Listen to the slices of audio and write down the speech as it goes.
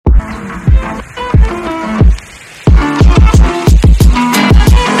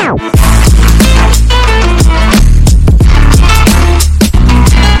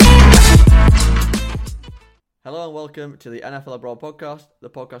welcome to the NFL Abroad podcast, the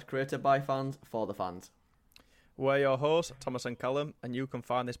podcast created by fans for the fans. We're your hosts, Thomas and Callum, and you can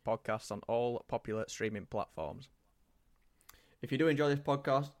find this podcast on all popular streaming platforms. If you do enjoy this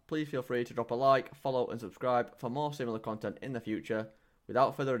podcast, please feel free to drop a like, follow and subscribe for more similar content in the future.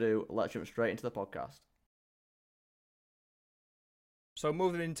 Without further ado, let's jump straight into the podcast. So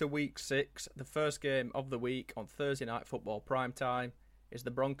moving into week 6, the first game of the week on Thursday Night Football prime time is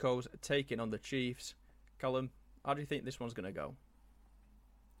the Broncos taking on the Chiefs. Callum, how do you think this one's going to go?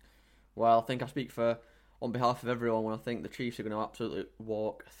 Well, I think I speak on behalf of everyone when I think the Chiefs are going to absolutely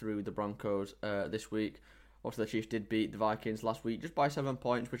walk through the Broncos this week. Obviously, the Chiefs did beat the Vikings last week just by 7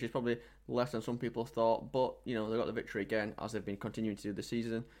 points, which is probably less than some people thought. But, they got the victory again, as they've been continuing to do this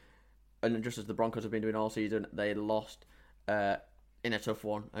season. And just as the Broncos have been doing all season, they lost in a tough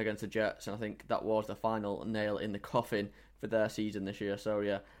one against the Jets. And I think that was the final nail in the coffin for their season this year. So,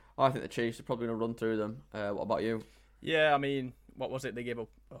 yeah, I think the Chiefs are probably going to run through them. What about you? Yeah, I mean, what was it? They gave up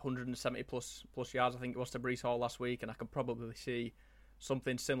 170 plus yards, I think it was, to Breece Hall last week. And I can probably see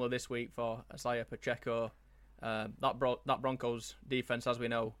something similar this week for Isaiah Pacheco. That Broncos defense, as we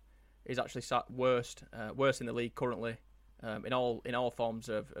know, is actually sat worst in the league currently, in all forms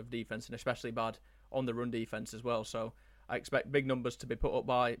of defense, and especially bad on the run defense as well. So I expect big numbers to be put up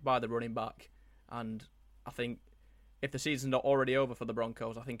by the running back, and I think if the season's not already over for the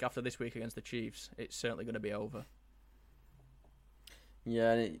Broncos, I think after this week against the Chiefs, it's certainly going to be over.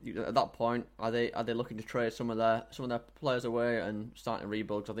 Yeah, at that point, are they looking to trade some of their players away and starting to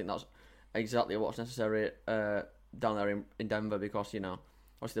rebuild? Because I think that's exactly what's necessary down there in Denver, because obviously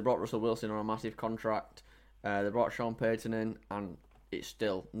they brought Russell Wilson on a massive contract, they brought Sean Payton in, and it's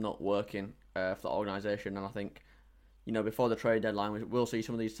still not working for the organisation. And I think before the trade deadline, we'll see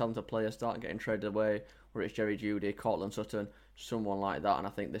some of these talented players start getting traded away, whether it's Jerry Jeudy, Cortland Sutton, someone like that. And I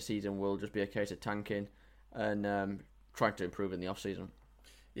think this season will just be a case of tanking and trying to improve in the off season.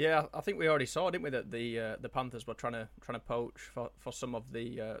 Yeah, I think we already saw, didn't we, that the Panthers were trying to poach for some of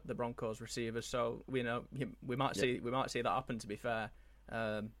the Broncos receivers. So we might see that happen. To be fair,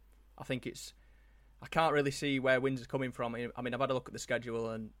 I think I can't really see where wins are coming from. I mean, I've had a look at the schedule,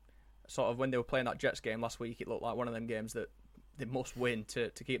 and sort of when they were playing that Jets game last week, it looked like one of them games that they must win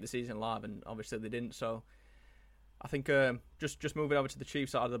to keep the season alive, and obviously they didn't. So I think just moving over to the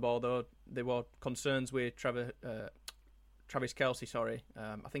Chiefs side of the ball, though, there were concerns with Travis Kelce, sorry.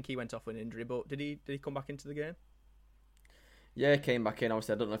 I think he went off with an injury, but did he come back into the game? Yeah, he came back in.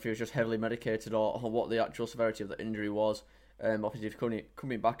 Obviously, I don't know if he was just heavily medicated or what the actual severity of the injury was. Obviously, if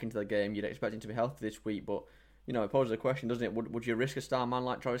coming back into the game, you'd expect him to be healthy this week, but it poses a question, doesn't it? Would you risk a star man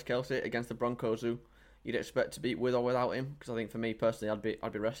like Travis Kelce against the Broncos, who you'd expect to beat with or without him? Because I think for me personally,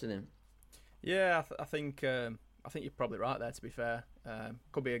 I'd be resting him. Yeah, I think you're probably right there, to be fair.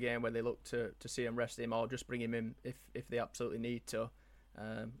 Could be a game where they look to see him, rest him, or just bring him in if they absolutely need to.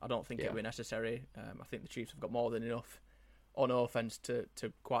 I don't think it'll be necessary. I think the Chiefs have got more than enough on offense to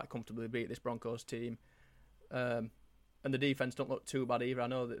quite comfortably beat this Broncos team. And the defense don't look too bad either. I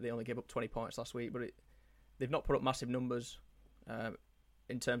know that they only gave up 20 points last week, but they've not put up massive numbers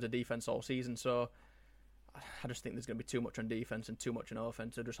in terms of defense all season. So I just think there's going to be too much on defense and too much on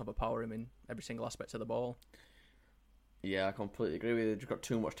offense to just overpower him in every single aspect of the ball. Yeah, I completely agree with you. They've got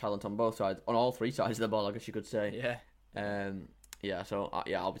too much talent on both sides, on all three sides of the ball, I guess you could say. Yeah. So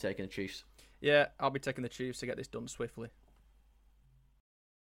I'll be taking the Chiefs. Yeah, I'll be taking the Chiefs to get this done swiftly.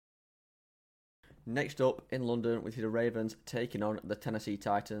 Next up in London, we see the Ravens taking on the Tennessee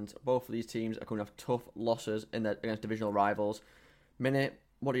Titans. Both of these teams are coming off tough losses against divisional rivals.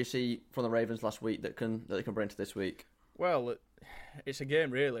 What do you see from the Ravens last week that they can bring to this week? Well, it's a game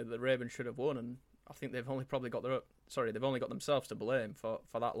really that the Ravens should have won, and I think they've only got themselves to blame for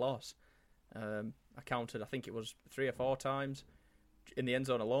that loss. I counted, I think it was 3 or 4 times in the end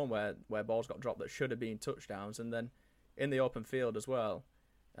zone alone where balls got dropped that should have been touchdowns, and then in the open field as well,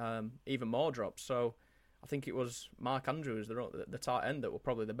 even more drops. So I think it was Mark Andrews, the tight end, that were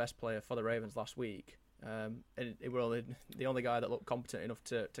probably the best player for the Ravens last week. And it were the only guy that looked competent enough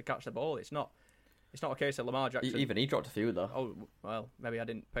to catch the ball. It's not a case of Lamar Jackson. Even he dropped a few though. Oh well, maybe I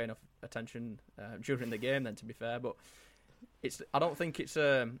didn't pay enough attention during the game then, to be fair. But I don't think it's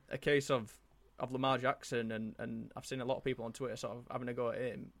a case of Lamar Jackson, and I've seen a lot of people on Twitter sort of having a go at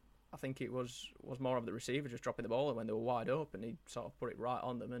him. I think it was more of the receiver just dropping the ball when they were wide open. He sort of put it right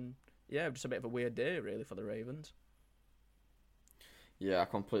on them, and yeah, just a bit of a weird day really for the Ravens. Yeah, I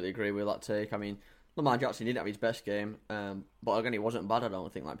completely agree with that take. I mean, Lamar Jackson didn't have his best game, but again, he wasn't bad, I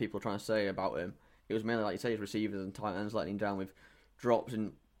don't think, like people are trying to say about him. It was mainly, like you say, his receivers and tight ends letting him down with drops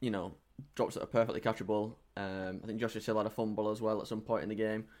and, drops that are perfectly catchable. I think Josh Hill had a fumble as well at some point in the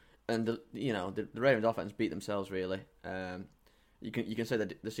game. and the Ravens offense beat themselves really. You can say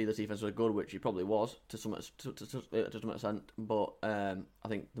that the Steelers defense was good, which it probably was to some extent, but I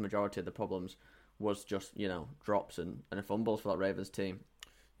think the majority of the problems was just drops and fumbles for that Ravens team.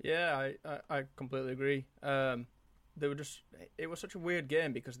 Yeah, I completely agree. It was such a weird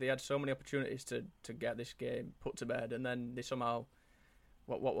game because they had so many opportunities to get this game put to bed, and then they somehow,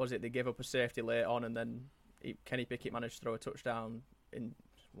 what was it? They gave up a safety late on, and then Kenny Pickett managed to throw a touchdown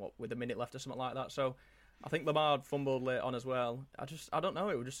with a minute left or something like that. So I think Lamar fumbled late on as well. I don't know.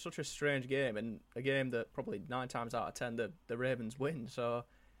 It was just such a strange game, and a game that probably 9 times out of 10 the Ravens win. So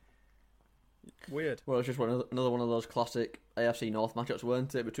weird. Well, it's just another one of those classic AFC North matchups,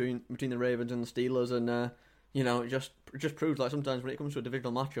 weren't it, between the Ravens and the Steelers, and it just proves like sometimes when it comes to a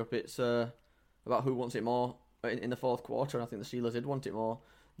divisional matchup, it's about who wants it more in the fourth quarter. And I think the Steelers did want it more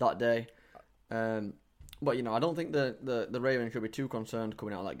that day. But I don't think the Ravens should be too concerned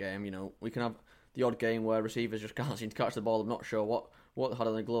coming out of that game. We can have the odd game where receivers just can't seem to catch the ball. I'm not sure what they had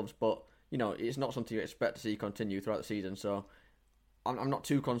on their gloves, but it's not something you expect to see continue throughout the season. So I'm not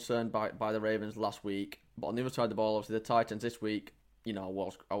too concerned by the Ravens last week. But on the other side of the ball, obviously the Titans this week, I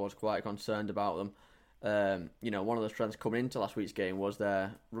was quite concerned about them. One of the strengths coming into last week's game was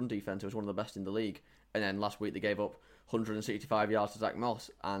their run defense. It was one of the best in the league. And then last week they gave up 165 yards to Zach Moss,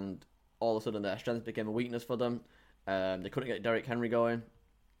 and all of a sudden their strength became a weakness for them. They couldn't get Derrick Henry going,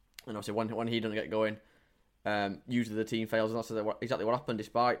 and obviously when he doesn't get going, usually the team fails, and that's exactly what happened.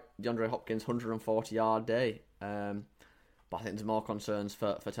 Despite DeAndre Hopkins' 140-yard day, but I think there's more concerns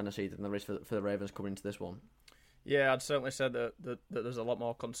for Tennessee than there is for the Ravens coming into this one. Yeah, I'd certainly say that there's a lot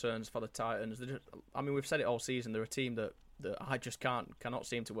more concerns for the Titans. We've said it all season. They're a team that I just cannot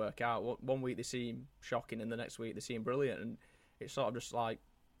seem to work out. One week they seem shocking, and the next week they seem brilliant, and it's sort of just like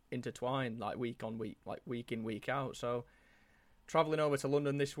intertwined, like week on week, like week in, week out. So travelling over to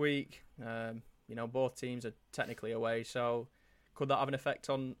London this week, both teams are technically away. So could that have an effect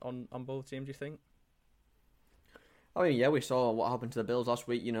on both teams, do you think? I mean, yeah, we saw what happened to the Bills last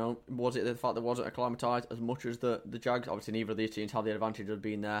week. Was it the fact there wasn't acclimatised as much as the Jags? Obviously, neither of these teams have the advantage of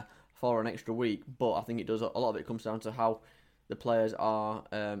being there for an extra week, but I think it does. A lot of it comes down to how the players are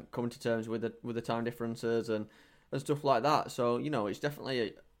coming to terms with the time differences and stuff like that. So it's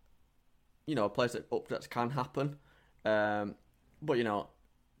definitely a place that upsets can happen. But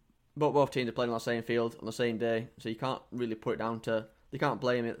both teams are playing on the same field on the same day, so you can't really put it down to. You can't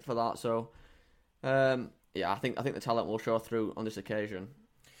blame it for that. So. Yeah, I think the talent will show through on this occasion.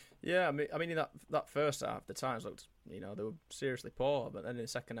 Yeah, I mean in that first half, the Titans looked, they were seriously poor, but then in the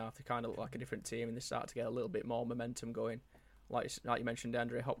second half, they kind of looked like a different team, and they started to get a little bit more momentum going. Like you mentioned,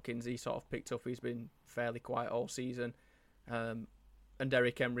 DeAndre Hopkins, he sort of picked up. He's been fairly quiet all season, and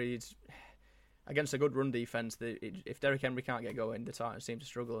Derrick Henry's against a good run defense. If Derrick Henry can't get going, the Titans seem to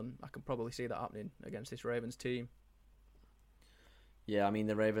struggle, and I can probably see that happening against this Ravens team. Yeah, I mean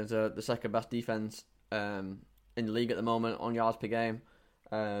the Ravens are the second best defense in the league at the moment on yards per game.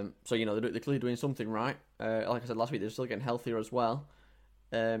 So they're clearly doing something right. Like I said last week, they're still getting healthier as well.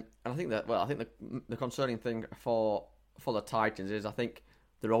 And I think the concerning thing for the Titans is I think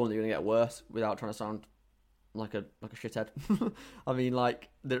they're only going to get worse without trying to sound like a shithead. I mean, like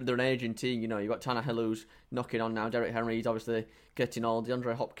they're an aging team. You've got Tannehill who's knocking on now. Derrick Henry, he's obviously getting old.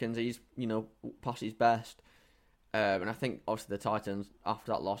 DeAndre Hopkins, he's past his best. And I think obviously the Titans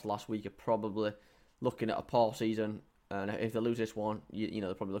after that loss last week are probably looking at a poor season, and if they lose this one,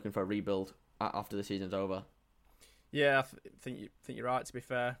 they're probably looking for a rebuild after the season's over. Yeah, I think you're right. To be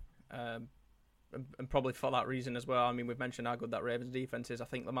fair, and probably for that reason as well. I mean, we've mentioned how good that Ravens defense is. I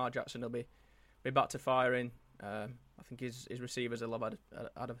think Lamar Jackson will be back to firing. I think his receivers will have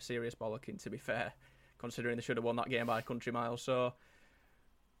had a serious bollocking. To be fair, considering they should have won that game by a country mile. So,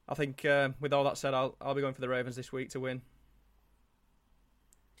 I think with all that said, I'll be going for the Ravens this week to win.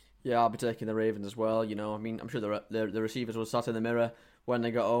 Yeah, I'll be taking the Ravens as well. I mean, I'm sure the receivers will sat in the mirror when they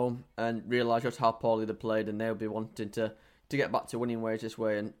got home and realise just how poorly they played, and they'll be wanting to get back to winning ways this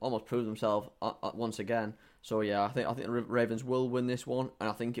way and almost prove themselves once again. So yeah, I think the Ravens will win this one, and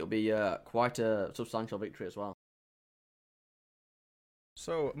I think it'll be quite a substantial victory as well.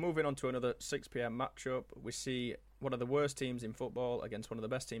 So moving on to another 6 p.m. matchup, we see one of the worst teams in football against one of the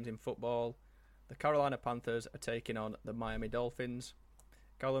best teams in football. The Carolina Panthers are taking on the Miami Dolphins.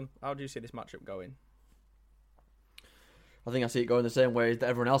 Callum, how do you see this matchup going? I think I see it going the same way that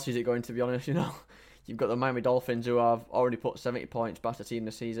everyone else sees it going, to be honest. You've got the Miami Dolphins who have already put 70 points past the team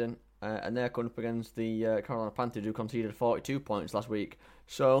this season, and they're coming up against the Carolina Panthers who conceded 42 points last week.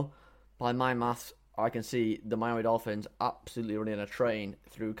 So, by my maths, I can see the Miami Dolphins absolutely running a train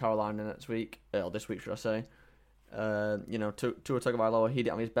through Carolina this week, should I say. Tua Tagovailoa, he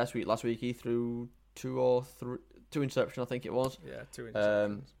didn't have his best week last week. He threw two interceptions, I think it was. Yeah, 2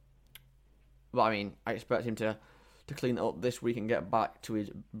 interceptions. But I mean, I expect him to clean it up this week and get back to his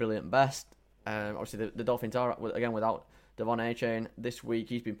brilliant best. Obviously, the Dolphins are, again, without Devon Achane this week.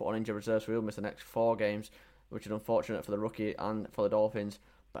 He's been put on injured reserve, so he'll miss the next 4 games, which is unfortunate for the rookie and for the Dolphins.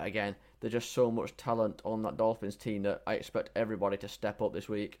 But again, there's just so much talent on that Dolphins team that I expect everybody to step up this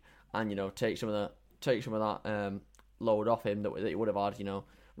week and take some of that load off him that he would have had.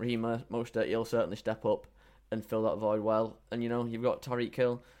 Raheem Mostert, he'll certainly step up and fill that void well. And you've got Tyreek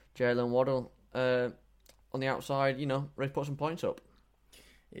Hill, Jalen Waddle on the outside. Ready to put some points up.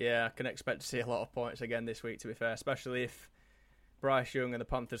 Yeah, I can expect to see a lot of points again this week, to be fair, especially if Bryce Young and the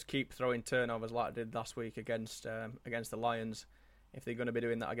Panthers keep throwing turnovers like they did last week against the Lions. If they're going to be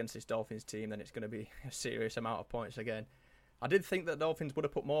doing that against this Dolphins team, then it's going to be a serious amount of points again. I did think that Dolphins would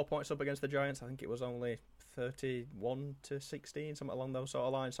have put more points up against the Giants. I think it was only 31-16, something along those sort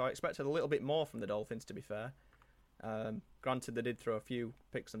of lines. So I expected a little bit more from the Dolphins, to be fair. Granted, they did throw a few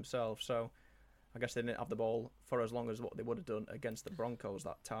picks themselves, so I guess they didn't have the ball for as long as what they would have done against the Broncos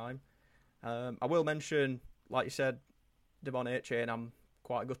that time. I will mention, like you said, Devon Achane, I'm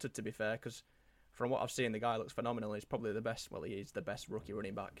quite gutted, to be fair, because from what I've seen, the guy looks phenomenal. He's probably the best, well, he is the best rookie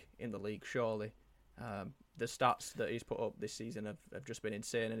running back in the league, surely. The stats that he's put up this season have just been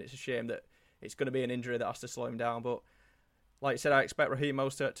insane, and it's a shame that it's going to be an injury that has to slow him down. But like I said, I expect Raheem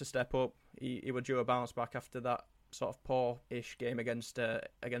Mostert to step up. He would due a bounce back after that sort of poor-ish game against the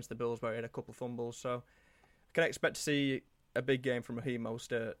Bills where he had a couple of fumbles. So I can expect to see a big game from Raheem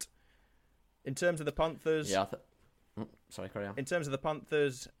Mostert. In terms of the Panthers... Yeah, sorry, carry on. In terms of the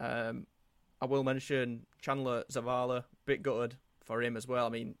Panthers, I will mention Chandler Zavala, bit gutted for him as well. I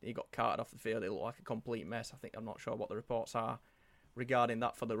mean, he got carted off the field. It looked like a complete mess. I'm not sure what the reports are regarding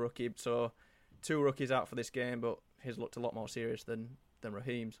that for the rookie. So 2 rookies out for this game, but his looked a lot more serious than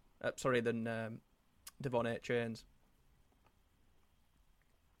Raheem's. Than Devon Achane's.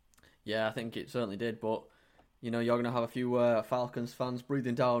 Yeah, I think it certainly did. But you're going to have a few Falcons fans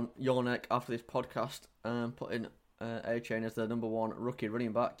breathing down your neck after this podcast and putting Achane as the number 1 rookie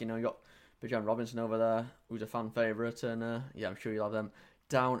running back. You got Bijan Robinson over there, who's a fan favourite, and I'm sure you'll have them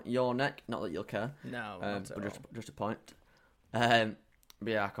down your neck. Not that you'll care. No, not at all. Just a point. But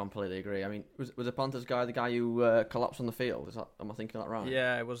yeah, I completely agree. I mean, was the Panthers guy the guy who collapsed on the field? Am I thinking that right?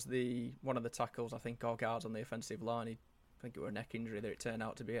 Yeah, it was one of the tackles, I think, or guards on the offensive line. I think it was a neck injury that it turned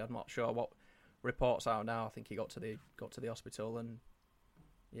out to be. I'm not sure what reports out now. I think he got to the hospital, and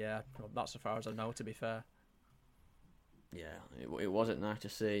yeah, that's as far as I know, to be fair. Yeah, it wasn't nice to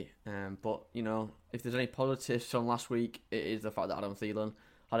see. But, if there's any positives from last week, it is the fact that Adam Thielen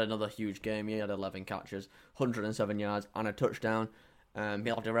had another huge game. He had 11 catches, 107 yards, and a touchdown.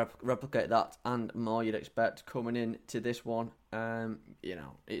 He'll have to replicate that and more, you'd expect, coming into this one. There's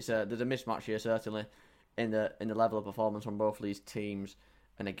a mismatch here, certainly, in the level of performance from both of these teams.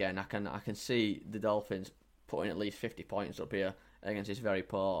 And again, I can see the Dolphins putting at least 50 points up here against this very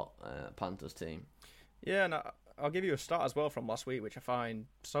poor Panthers team. Yeah, and I'll give you a stat as well from last week, which I find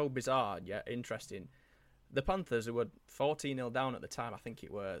so bizarre yet interesting. The Panthers, who were 14-0 down at the time, I think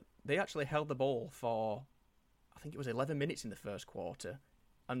it were, they actually held the ball for, I think it was 11 minutes in the first quarter,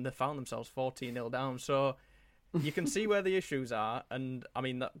 and they found themselves 14-0 down. So you can see where the issues are, and I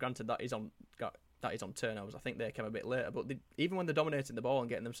mean, granted, that is on turnovers. I think they came a bit later, but even when they're dominating the ball and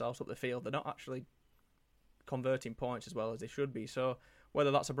getting themselves up the field, they're not actually converting points as well as they should be. So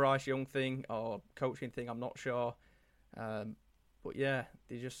whether that's a Bryce Young thing or coaching thing, I'm not sure. But yeah,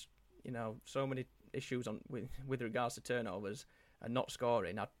 they just, so many issues with regards to turnovers and not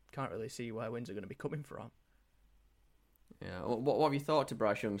scoring. I can't really see where wins are going to be coming from. Yeah, what have you thought to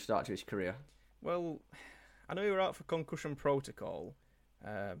Bryce Young's start to his career? Well, I know he was out for concussion protocol,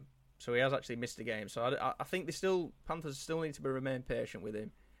 so he has actually missed a game. So I think Panthers still need to remain patient with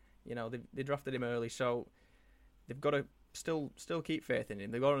him. They drafted him early, so they've got to still keep faith in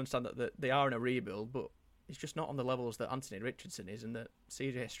him. They've got to understand that they are in a rebuild, but he's just not on the levels that Anthony Richardson is and that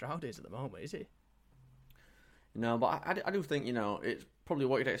CJ Stroud is at the moment, is he? No, but I do think, it's probably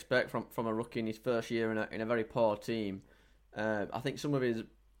what you'd expect from a rookie in his first year in a very poor team. I think some of his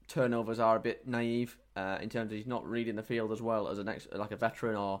turnovers are a bit naive in terms of he's not reading the field as well as a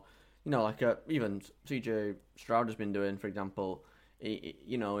veteran or, even CJ Stroud has been doing, for example. He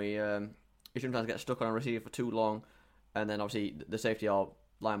sometimes gets stuck on a receiver for too long, and then obviously the safety or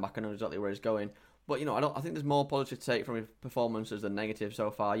linebacker knows exactly where he's going. But I think there's more positive to take from his performances than negative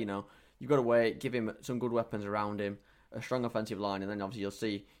so far. You've got to wait, give him some good weapons around him, a strong offensive line, and then obviously you'll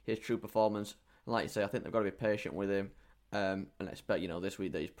see his true performance. And like you say, I think they've got to be patient with him, and expect this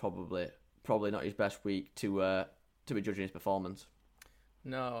week that he's probably not his best week to to be judging his performance.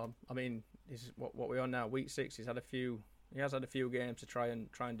 No, I mean, what we're on now, week 6. He has had a few games to try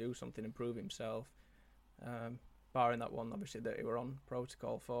and do something, improve himself. Barring that one, obviously, that he were on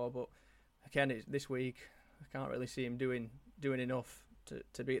protocol for. But again, this week, I can't really see him doing enough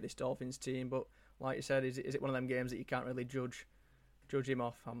to beat this Dolphins team. But like you said, is it one of them games that you can't really judge him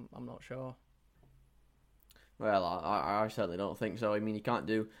off? I'm not sure. Well, I certainly don't think so. I mean, he can't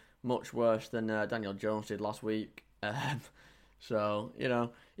do much worse than Daniel Jones did last week. So,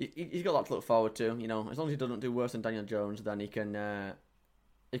 he's got a lot to look forward to. As long as he doesn't do worse than Daniel Jones, then he can have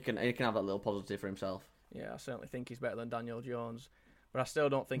that little positive for himself. Yeah, I certainly think he's better than Daniel Jones, but I still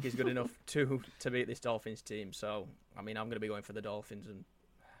don't think he's good enough to beat this Dolphins team. So, I mean, I'm going to be going for the Dolphins and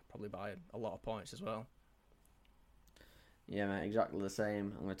probably by a lot of points as well. Yeah, mate, exactly the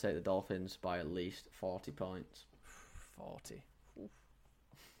same. I'm going to take the Dolphins by at least 40 points. 40. Oof.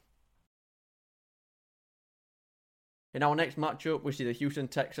 In our next matchup, we see the Houston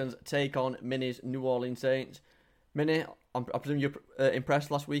Texans take on Minnie's New Orleans Saints. Minnie, I presume you're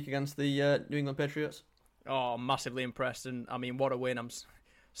impressed last week against the New England Patriots? Oh, massively impressed, and I mean, what a win. I'm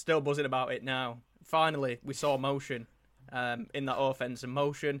still buzzing about it now. Finally, we saw motion in that offense, and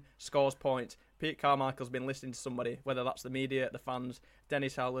motion scores points. Pete Carmichael's been listening to somebody, whether that's the media, the fans,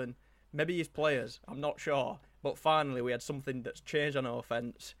 Dennis Allen, maybe his players, I'm not sure. But finally, we had something that's changed on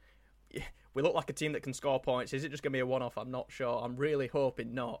offense. We look like a team that can score points. Is it just going to be a one-off? I'm not sure. I'm really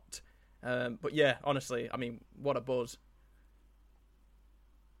hoping not. But yeah, honestly, I mean, what a buzz.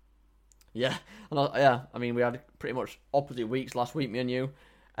 Yeah, I mean, we had pretty much opposite weeks last week, me and you.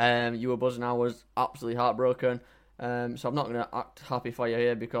 You were buzzing, I was absolutely heartbroken. So I'm not going to act happy for you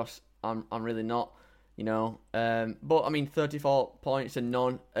here because I'm really not, But I mean, 34 points and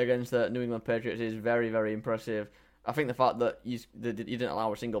none against the New England Patriots is very, very impressive. I think the fact that you didn't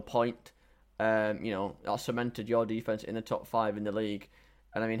allow a single point, that cemented your defense in the top 5 in the league.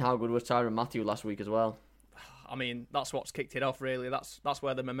 And I mean, how good was Tyrann Mathieu last week as well? I mean, that's what's kicked it off, really. That's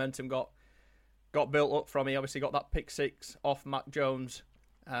where the momentum got built up from. He obviously got that pick 6 off Mac Jones.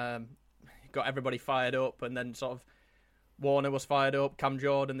 Got everybody fired up, and then sort of Warner was fired up. Cam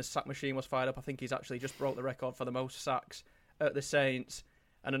Jordan, the sack machine, was fired up. I think he's actually just broke the record for the most sacks at the Saints.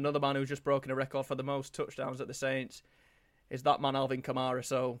 And another man who's just broken a record for the most touchdowns at the Saints is that man Alvin Kamara.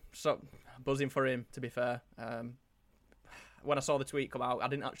 So buzzing for him, to be fair. When I saw the tweet come out, I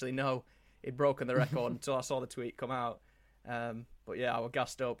didn't actually know he'd broken the record until I saw the tweet come out. But yeah, I was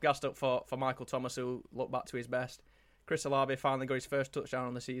gassed up for Michael Thomas, who looked back to his best. Chris Olave finally got his first touchdown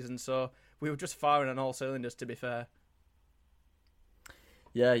on the season, so we were just firing on all cylinders, to be fair.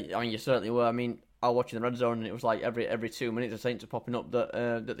 Yeah, I mean, you certainly were. I mean, I was watching the red zone, and it was like every 2 minutes the Saints were popping up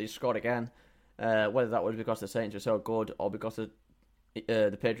that they scored again. Whether that was because the Saints were so good or because the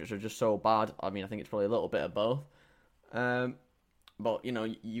Patriots were just so bad, I mean, I think it's probably a little bit of both. But you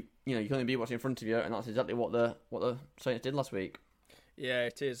can only beat what's in front of you, and that's exactly what the Saints did last week. Yeah,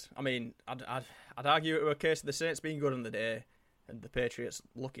 it is. I mean, I'd argue it were a case of the Saints being good on the day, and the Patriots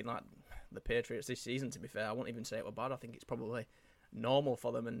looking like the Patriots this season. To be fair, I won't even say it were bad. I think it's probably normal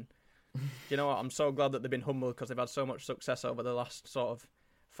for them, and you know what? I'm so glad that they've been humble because they've had so much success over the last sort of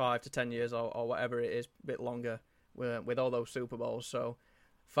 5 to 10 years or whatever it is, a bit longer with all those Super Bowls. So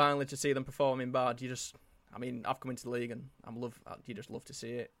finally to see them performing bad, I've come into the league and you just love to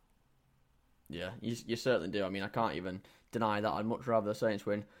see it. Yeah, you certainly do. I mean, I can't even deny that. I'd much rather the Saints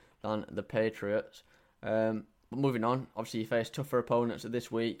win than the Patriots. But moving on, obviously you face tougher opponents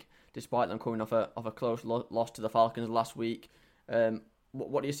this week, despite them coming off a close loss to the Falcons last week.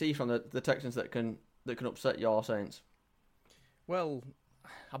 What do you see from the Texans that can upset your Saints? Well,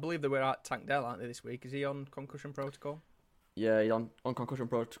 I believe they were at Tank Dell, aren't they, this week? Is he on concussion protocol? Yeah, he's on concussion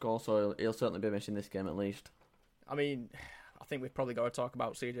protocol, so he'll certainly be missing this game at least. I mean, I think we've probably got to talk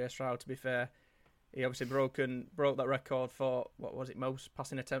about CJ Stroud, to be fair. He obviously broke that record for, what was it, most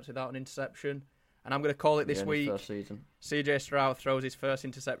passing attempts without an interception. And I'm going to call it this week. First season. CJ Stroud throws his first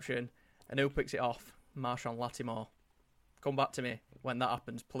interception, and who picks it off? Marshawn Lattimore. Come back to me when that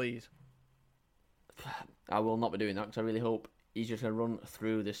happens, please. I will not be doing that because I really hope he's just going to run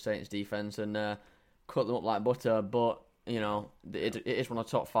through this Saints defense and cut them up like butter. But, it is one of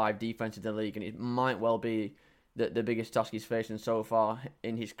the top 5 defenses in the league, and it might well be the biggest task he's facing so far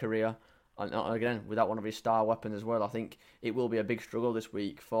in his career. And again, without one of his star weapons as well, I think it will be a big struggle this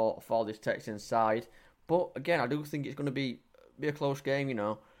week for this Texans side. But again, I do think it's going to be a close game.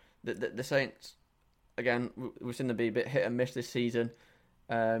 The Saints, again, we've seen them be a bit hit and miss this season.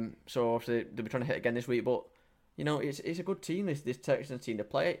 So obviously they'll be trying to hit again this week. But it's a good team. This Texans team. They're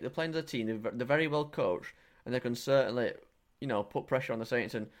playing as a team. They're very well coached, and they can certainly put pressure on the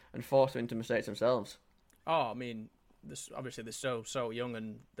Saints and force them into mistakes themselves. Oh, I mean, obviously they're so young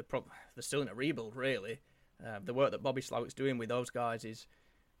and they're still in a rebuild, really. The work that Bobby Slowick's doing with those guys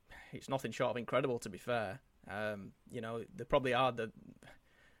it's nothing short of incredible, to be fair. They probably are the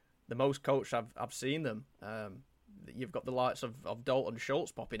most coached I've seen them. You've got the likes of Dalton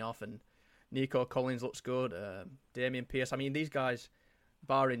Schultz popping off, and Nico Collins looks good. Damian Pierce. I mean, these guys,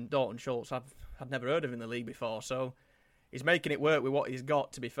 barring Dalton Schultz, I'd never heard of in the league before. So he's making it work with what he's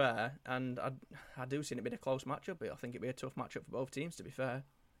got, to be fair. And I do see it being a close matchup, but I think it'd be a tough matchup for both teams, to be fair.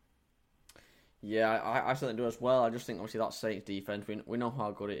 Yeah, I certainly do as well. I just think obviously that Saints defense, we know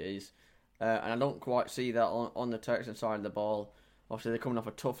how good it is, and I don't quite see that on the Texans side of the ball. Obviously, they're coming off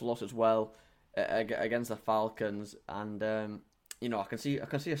a tough loss as well against the Falcons, and I can see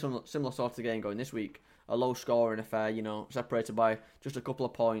a similar sort of game going this week. A low scoring affair, separated by just a couple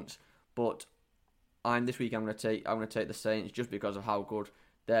of points. But this week I'm going to take the Saints just because of how good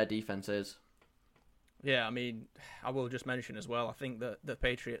their defense is. Yeah, I mean, I will just mention as well. I think that the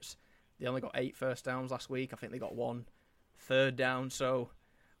Patriots, they only got 8 first downs last week. I think they got 1 third down. So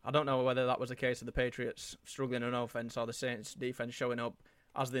I don't know whether that was a case of the Patriots struggling on offense or the Saints defense showing up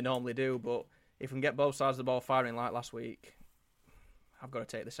as they normally do. But if we can get both sides of the ball firing like last week, I've got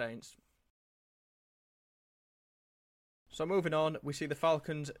to take the Saints. So moving on, we see the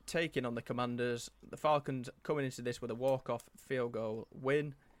Falcons taking on the Commanders. The Falcons coming into this with a walk-off field goal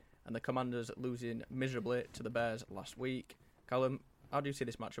win, and the Commanders losing miserably to the Bears last week. Callum, how do you see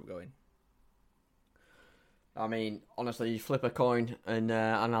this matchup going? I mean, honestly, you flip a coin, and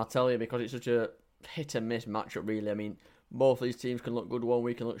I'll tell you, because it's such a hit and miss matchup, really. I mean, both of these teams can look good one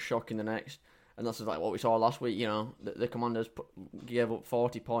week and look shocking the next, and that's just like what we saw last week. The Commanders gave up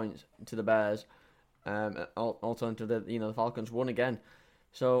 40 points to the Bears. Alternatively, the Falcons won again.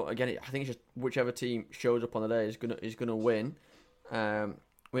 So again, I think it's just whichever team shows up on the day is gonna win.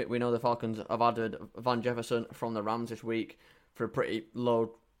 We know the Falcons have added Van Jefferson from the Rams this week for a pretty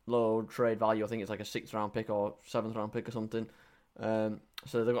low trade value. I think it's like a 6th round pick or 7th round pick or something. So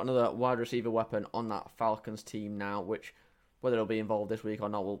they've got another wide receiver weapon on that Falcons team now, which whether he'll be involved this week or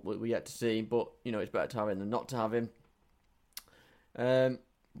not, we'll yet to see. But it's better to have him than not to have him.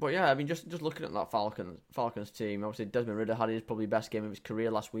 But yeah, I mean, just looking at that Falcons team, obviously Desmond Ridder had his probably best game of his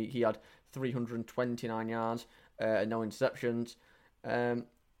career last week. He had 329 yards and no interceptions.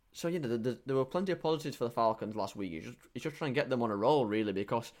 So yeah, there were plenty of positives for the Falcons last week. It's just trying to get them on a roll, really,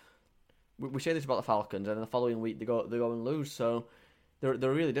 because we say this about the Falcons, and the following week they go and lose. So they're a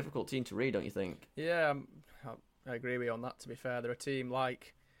really difficult team to read, don't you think? Yeah, I agree with you on that. To be fair, they're a team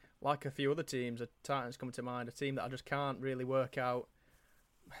like a few other teams. The Titans come to mind, a team that I just can't really work out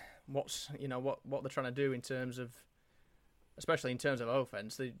what they're trying to do in terms of, especially in terms of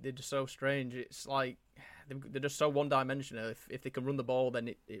offense. They're just so strange. It's like they're just so one-dimensional. If they can run the ball, then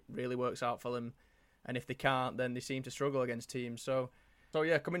it really works out for them, and if they can't, then they seem to struggle against teams. So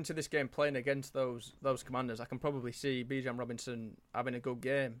yeah, coming to this game playing against those Commanders, I can probably see Bijan Robinson having a good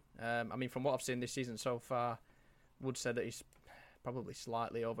game. I mean, from what I've seen this season so far, would say that he's probably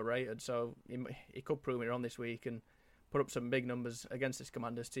slightly overrated. So he could prove me wrong this week and put up some big numbers against this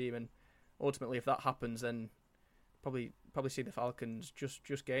Commanders team, and ultimately, if that happens, then probably see the Falcons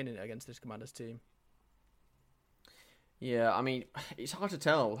just gaining it against this Commanders team. Yeah, I mean, it's hard to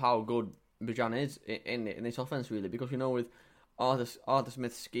tell how good Bijan is in this offense, really, because with Arthur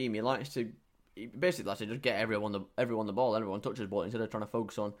Smith's scheme, he basically likes to just get everyone the ball, everyone touches the ball, instead of trying to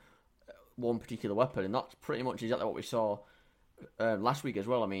focus on one particular weapon, and that's pretty much exactly what we saw last week as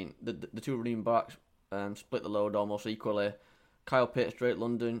well. I mean, the two running backs split the load almost equally. Kyle Pitts, Drake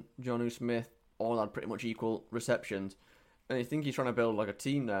London, Jonnu Smith all had pretty much equal receptions. And I think he's trying to build like a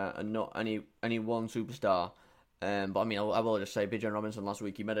team there and not any one superstar. But I mean, I will just say, Bijan Robinson last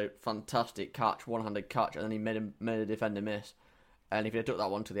week, he made a fantastic catch, one-handed catch, and then he made a defender miss. And if he had took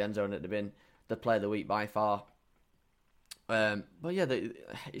that one to the end zone, it'd have been the play of the week by far. But yeah,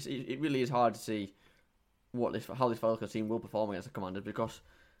 it really is hard to see how this Falcons team will perform against the Commanders, because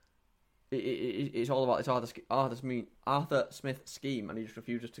it's all about Arthur Smith's scheme, and he just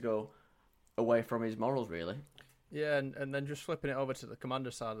refuses to go away from his morals, really. Yeah, and then just flipping it over to the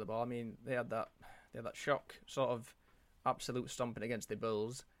Commanders side of the ball. I mean, they had that shock sort of absolute stomping against the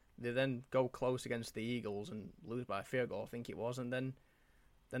Bills. They then go close against the Eagles and lose by a field goal, I think it was, and then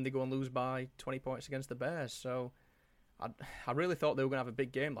they go and lose by 20 points against the Bears. So I really thought they were going to have a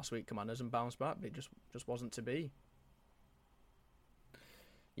big game last week, Commanders, and bounce back, but it just wasn't to be.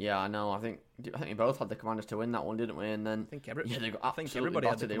 Yeah, I know. I think we both had the Commanders to win that one, didn't we? And then I think everybody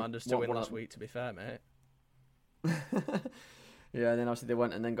had the Commanders to win last week, to be fair, mate. Yeah, and then obviously they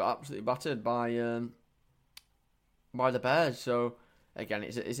went and then got absolutely battered by the Bears. So again,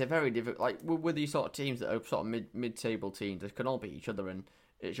 it's a very difficult, like, with these sort of teams that are sort of mid-table teams, they can all beat each other, and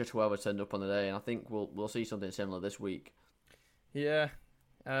it's just whoever turned up on the day, and I think we'll see something similar this week. Yeah,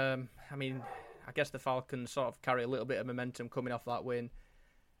 I mean, I guess the Falcons sort of carry a little bit of momentum coming off that win,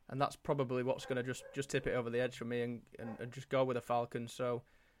 and that's probably what's going to just tip it over the edge for me and just go with the Falcons. So,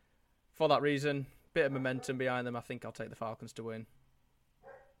 for that reason, bit of momentum behind them, I think I'll take the Falcons to win.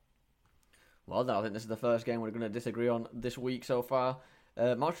 Well, then I think this is the first game we're going to disagree on this week so far.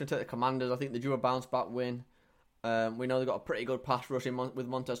 I'm going to take the Commanders. I think they drew a bounce-back win. We know they've got a pretty good pass rush with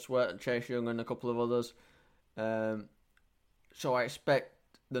Montez Sweat and Chase Young and a couple of others. So I expect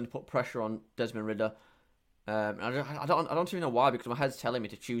them to put pressure on Desmond Ridder. I don't even know why, because my head's telling me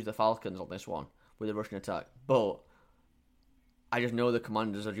to choose the Falcons on this one with the rushing attack. But I just know the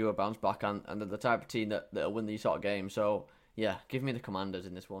Commanders are due a bounce back, and they're the type of team that'll win these sort of games. So yeah, give me the Commanders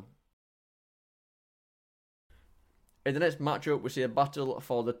in this one. In the next matchup, we see a battle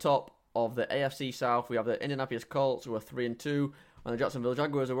for the top of the AFC South. We have the Indianapolis Colts, who are 3-2, and the Jacksonville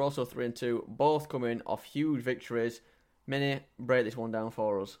Jaguars, who are also 3-2, both coming off huge victories. Minnie, break this one down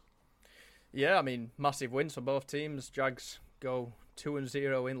for us. Yeah, I mean, massive wins for both teams. Jags go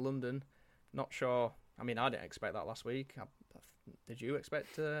 2-0 in London. Not sure. I mean, I didn't expect that last week. Did you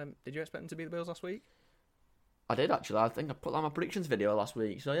expect them to beat the Bills last week? I did, actually. I think I put that on my predictions video last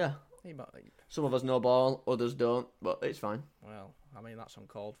week, so yeah. He might. Some of us know ball, others don't, but it's fine. Well, I mean, that's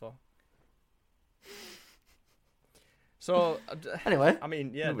uncalled for. So, anyway, I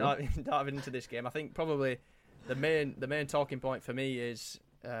mean, yeah, diving into this game, I think probably the main talking point for me is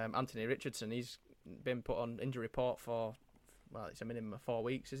Anthony Richardson. He's been put on injury report for, well, it's a minimum of 4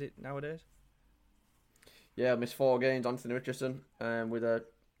 weeks, is it, nowadays? Yeah, missed 4 games, Anthony Richardson, with a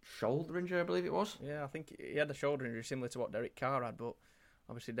shoulder injury, I believe it was. Yeah, I think he had a shoulder injury similar to what Derek Carr had, but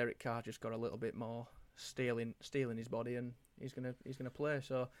obviously Derek Carr just got a little bit more steel in his body, and he's gonna play.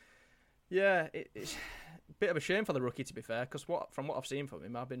 So yeah, it's a bit of a shame for the rookie, to be fair, because from what I've seen from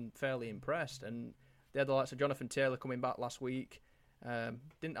him, I've been fairly impressed. And they had the likes of Jonathan Taylor coming back last week.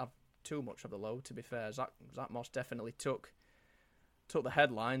 Didn't have too much of the load, to be fair. Zach Moss definitely took the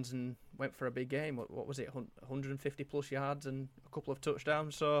headlines and went for a big game. What was it, 150 plus yards and a couple of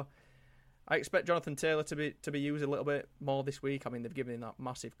touchdowns. So I expect Jonathan Taylor to be used a little bit more this week. I mean, they've given him that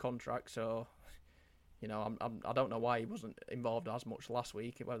massive contract, so you know, I don't know why he wasn't involved as much last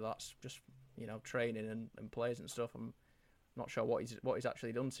week. Whether that's just, you know, training and plays and stuff. I'm not sure what he's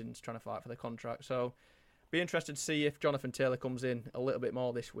actually done since trying to fight for the contract. So be interested to see if Jonathan Taylor comes in a little bit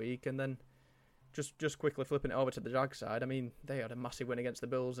more this week. And then just quickly flipping it over to the Jags side. I mean, they had a massive win against the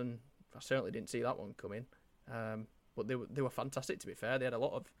Bills, and I certainly didn't see that one coming. But they were fantastic, to be fair. They had a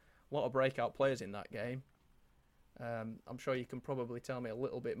lot of breakout players in that game. I'm sure you can probably tell me a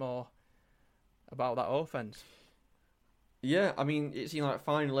little bit more about that offense. Yeah, I mean, it seemed like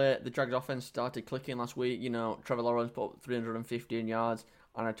finally the Jags offense started clicking last week. You know, Trevor Lawrence put up 315 yards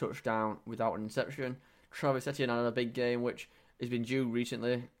and a touchdown without an interception. Travis Etienne had a big game, which has been due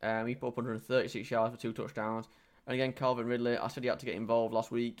recently. He put up 136 yards for 2 touchdowns. And again, Calvin Ridley, I said he had to get involved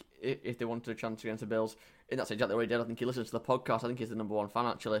last week if they wanted a chance against the Bills. And that's exactly what he did. I think he listens to the podcast. I think he's the number 1 fan,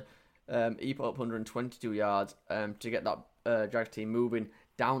 actually. He put up 122 yards to get that Jags team moving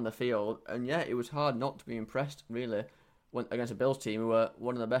down the field. And yeah, it was hard not to be impressed, really, against a Bills team who were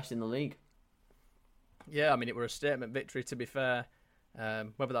one of the best in the league. Yeah, I mean, it was a statement victory, to be fair.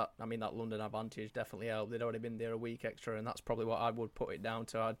 That London advantage definitely helped. They'd already been there a week extra, and that's probably what I would put it down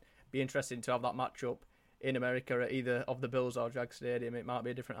to. I'd be interested to have that matchup in America at either of the Bills or Jags Stadium. It might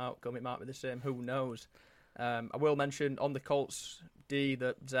be a different outcome. It might be the same. Who knows? I will mention on the Colts D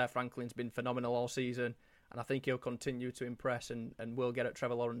that Zaire Franklin's been phenomenal all season, and I think he'll continue to impress and will get at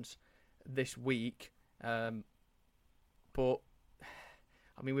Trevor Lawrence this week. But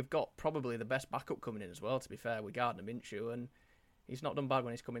I mean, we've got probably the best backup coming in as well, to be fair, with Gardner Minshew, and he's not done bad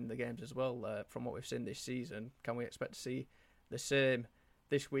when he's come in the games as well. From what we've seen this season, can we expect to see the same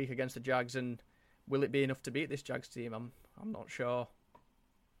this week against the Jags? And will it be enough to beat this Jags team? I'm not sure.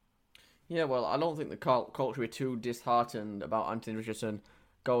 Yeah, well, I don't think the Colts should be too disheartened about Anthony Richardson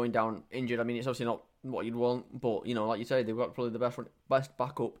going down injured. I mean, it's obviously not what you'd want, but you know, like you say, they've got probably the best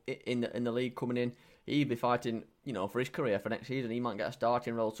backup in the league coming in. He'd be fighting, you know, for his career for next season. He might get a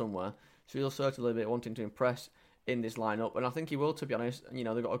starting role somewhere, so he'll certainly be wanting to impress in this lineup, and I think he will, to be honest. You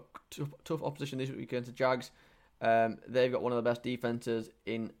know, they've got a tough opposition this week against the Jags. They've got one of the best defenses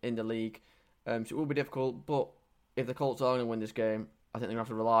in the league, so it will be difficult. But if the Colts are going to win this game, I think they're going to have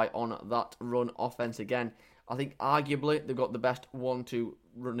to rely on that run offense again. I think arguably they've got the best 1-2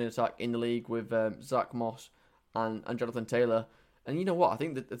 running attack in the league with Zach Moss and Jonathan Taylor. And you know what? I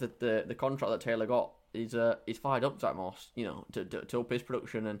think that the contract that Taylor got is fired up Zach Moss, to up his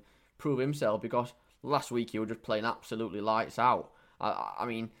production and prove himself, because last week he was just playing absolutely lights out. I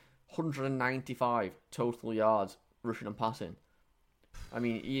mean, 195 total yards rushing and passing. I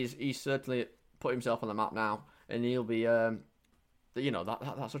mean, he's certainly put himself on the map now, and he'll be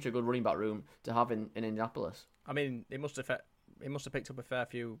that's such a good running back room to have in Indianapolis. I mean, he must have picked up a fair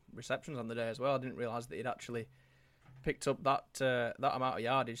few receptions on the day as well. I didn't realise that he'd actually picked up that amount of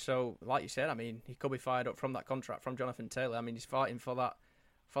yardage. So, like you said, I mean, he could be fired up from that contract from Jonathan Taylor. I mean, he's fighting for that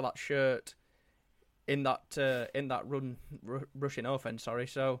shirt in that rushing offense. Sorry,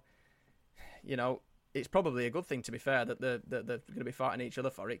 so it's probably a good thing, to be fair, that they're going to be fighting each other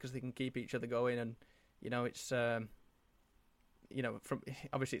for it, because they can keep each other going, and it's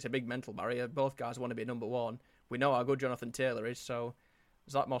obviously it's a big mental barrier. Both guys want to be number one. We know how good Jonathan Taylor is, so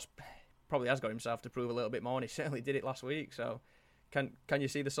Zach Moss probably has got himself to prove a little bit more, and he certainly did it last week. So can you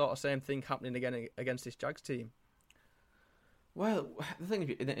see the sort of same thing happening again against this Jags team? Well, the thing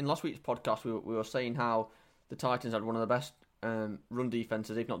is, in last week's podcast, we were saying how the Titans had one of the best run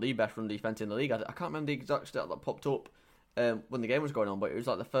defenses, if not the best run defense in the league. I can't remember the exact stat that popped up when the game was going on, but it was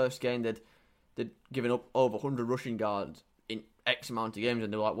like the first game they'd given up over 100 rushing yards in X amount of games,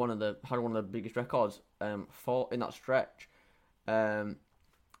 and they were like one of the biggest records for in that stretch.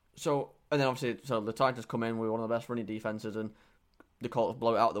 So then obviously, the Titans come in with one of the best running defenses, and the Colts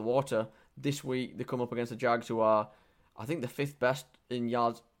blow it out of the water. This week they come up against the Jags, who are, I think, the fifth best in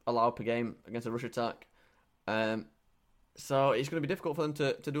yards allowed per game against a rush attack. So it's going to be difficult for them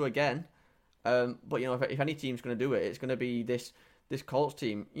to do again. But if any team's going to do it, it's going to be this Colts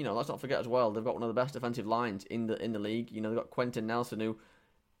team. Let's not forget as well, they've got one of the best defensive lines in the league. They've got Quentin Nelson, who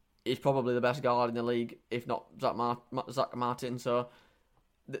is probably the best guard in the league, if not Zach Martin. So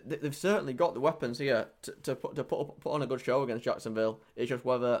they've certainly got the weapons here to put on a good show against Jacksonville. It's just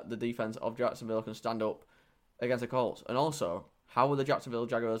whether the defense of Jacksonville can stand up against the Colts, and also how are the Jacksonville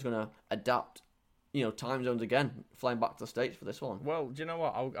Jaguars going to adapt? Time zones again, flying back to the States for this one. Well, do you know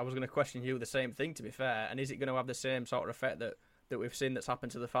what? I was going to question you the same thing, to be fair. And is it going to have the same sort of effect that we've seen that's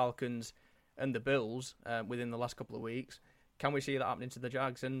happened to the Falcons and the Bills within the last couple of weeks? Can we see that happening to the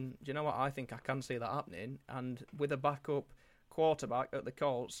Jags? And do you know what? I think I can see that happening. And with a backup quarterback at the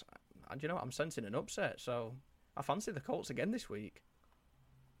Colts, do you know what? I'm sensing an upset. So I fancy the Colts again this week.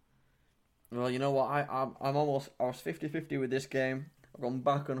 Well, you know what? I was 50-50 with this game. I've gone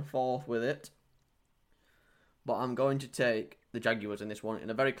back and forth with it. But I'm going to take the Jaguars in this one,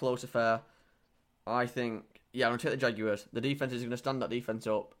 in a very close affair. I think, I'm going to take the Jaguars. The defense is going to stand that defense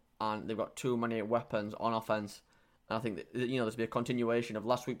up, and they've got too many weapons on offense. And I think that, there's going to be a continuation of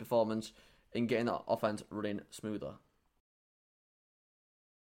last week's performance in getting that offense running smoother.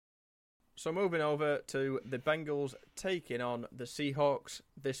 So moving over to the Bengals taking on the Seahawks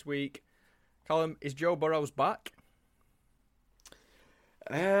this week. Callum, is Joe Burrows back?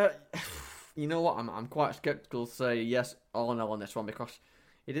 You know what? I'm quite sceptical to say yes or no on this one, because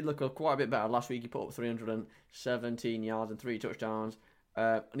he did look quite a bit better last week. He put up 317 yards and 3 touchdowns,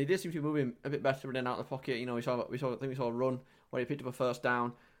 and he did seem to be moving a bit better in and out of the pocket. We saw a run where he picked up a first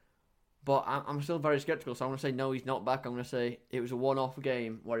down, but I'm still very sceptical. So I'm going to say no, he's not back. I'm going to say it was a one-off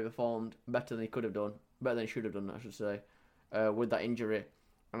game where he performed better than he could have done, better than he should have done, I should say, with that injury.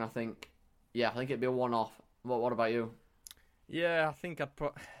 And I think it'd be a one-off. What about you? Yeah, I think I'd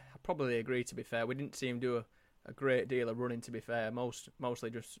probably agree, to be fair. We didn't see him do a great deal of running, to be fair.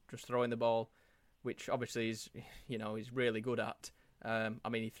 Mostly just throwing the ball, which obviously he's really good at. I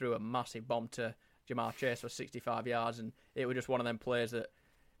mean, he threw a massive bomb to Jamar Chase for 65 yards, and it was just one of them plays that,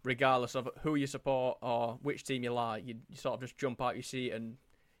 regardless of who you support or which team you like, you sort of just jump out your seat and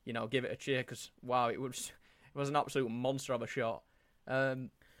give it a cheer, because wow, it was an absolute monster of a shot. The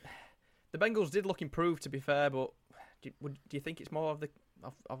Bengals did look improved, to be fair, but do you think it's more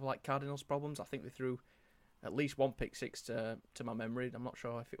of like Cardinals' problems? I think they threw at least one pick six to my memory. I'm not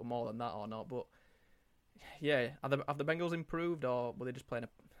sure if it was more than that or not, but yeah, have the Bengals improved, or were they just playing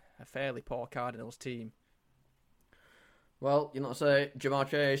a fairly poor Cardinals team? Well, say Jamar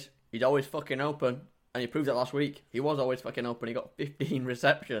Chase, he's always fucking open, and he proved that last week. He was always fucking open. He got 15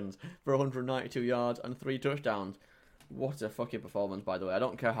 receptions for 192 yards and 3 touchdowns. What a fucking performance, by the way. I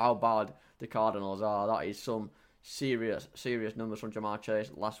don't care how bad the Cardinals are. That is some serious numbers from Jamar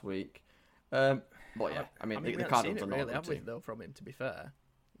Chase last week. But yeah, I mean the Cardinals are not really, have we, though, from him, to be fair.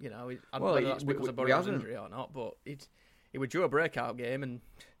 I don't know whether that's because of Burrow's injury or not, but he would do a breakout game, and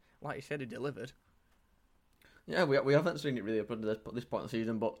like you said, he delivered. Yeah, we haven't seen it really up until this point of the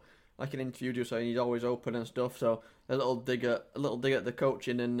season, but like an interview just saying he's always open and stuff. So a little dig at the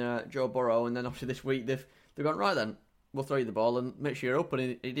coaching and Joe Burrow, and then obviously this week they've gone right then. we'll throw you the ball and make sure you're open.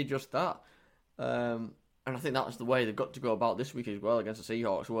 And he did just that. And I think that's the way they've got to go about this week as well against the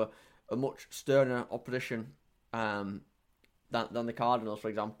Seahawks, who are a much sterner opposition than the Cardinals, for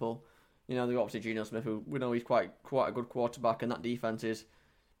example. They've got obviously Geno Smith, who we know he's quite a good quarterback, and that defense is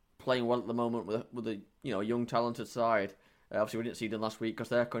playing well at the moment with a young talented side. Obviously, we didn't see them last week because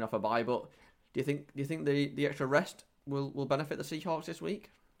they're coming off a bye. But do you think the extra rest will benefit the Seahawks this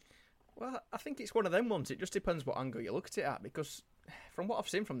week? Well, I think it's one of them ones. It just depends what angle you look at it at, because from what I've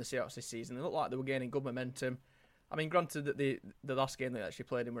seen from the Seahawks this season, they look like they were gaining good momentum. I mean, granted that the last game they actually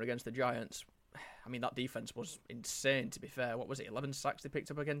played in were against the Giants. I mean, that defense was insane, to be fair. What was it, 11 sacks they picked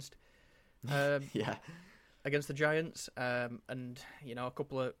up against? Against the Giants, and a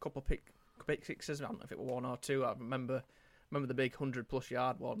couple of pick sixes. I don't know if it were one or two. I remember the big 100+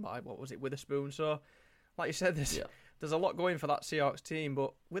 yard one by, what was it, Witherspoon. So, like you said, there's a lot going for that Seahawks team.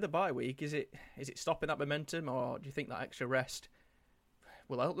 But with a bye week, is it stopping that momentum, or do you think that extra rest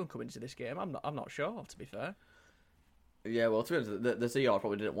will help them come into this game? I'm not sure, to be fair. Yeah, well, to be honest, the Seahawks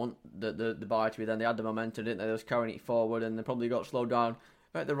probably didn't want the bye to be then. They had the momentum, didn't they? They was carrying it forward, and they probably got slowed down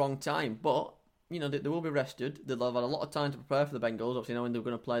at the wrong time. But they will be rested. They'll have had a lot of time to prepare for the Bengals, obviously knowing they're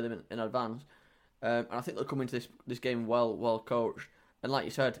going to play them in advance. And I think they'll come into this game well coached. And like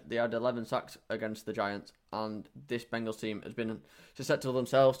you said, they had 11 sacks against the Giants, and this Bengals team has been susceptible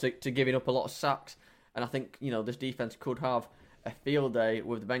themselves to giving up a lot of sacks. And I think this defense could have a field day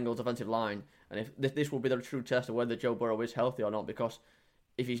with the Bengals offensive line. And if this will be the true test of whether Joe Burrow is healthy or not, because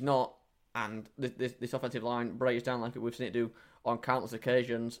if he's not, and this offensive line breaks down like we've seen it do on countless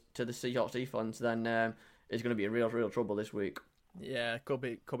occasions to the Seahawks defense, then it's going to be in real trouble this week. Yeah, could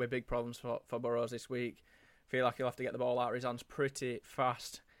be big problems for Burrows this week. Feel like he'll have to get the ball out of his hands pretty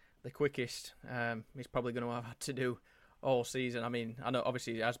fast, the quickest. He's probably going to have had to do all season. I mean, I know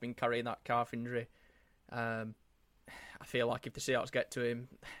obviously he has been carrying that calf injury. I feel like if the Seahawks get to him,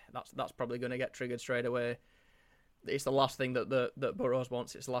 that's probably going to get triggered straight away. It's the last thing that Burrows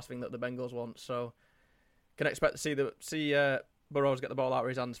wants. It's the last thing that the Bengals want. So, can expect to see Burrows get the ball out of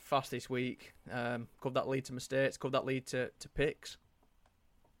his hands fast this week. Could that lead to mistakes? Could that lead to picks?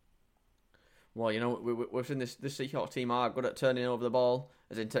 Well, we've seen this Seahawks team are good at turning over the ball,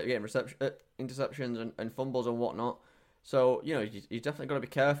 as in getting interceptions and fumbles and whatnot. So, he's definitely got to be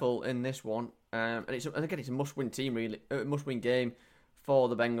careful in this one. And again, it's a must-win team, really, a must-win game for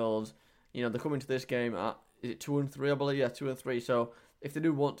the Bengals. They're coming to this game at, is it 2-3, I believe? Yeah, 2-3. So if they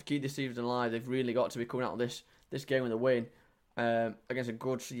do want to keep this season alive, they've really got to be coming out of this game with a win against a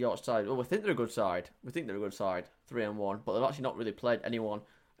good Seahawks side. Well, we think they're a good side. 3-1, but they've actually not really played anyone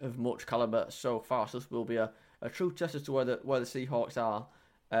of much caliber so far. So this will be a true test as to where the Seahawks are.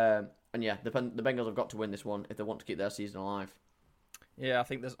 And yeah, the Bengals have got to win this one if they want to keep their season alive. Yeah, I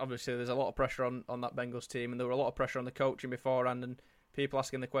think there's a lot of pressure on that Bengals team, and there were a lot of pressure on the coaching beforehand, and people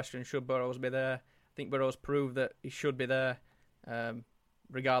asking the question, should Burrows be there? I think Burrows proved that he should be there,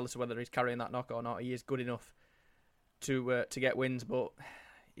 regardless of whether he's carrying that knock or not. He is good enough to get wins, but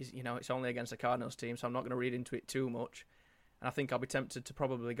it's only against the Cardinals team, so I'm not going to read into it too much. And I think I'll be tempted to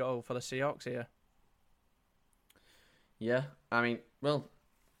probably go for the Seahawks here. Yeah, I mean, well,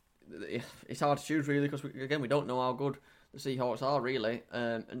 it's hard to choose really because we don't know how good the Seahawks are really,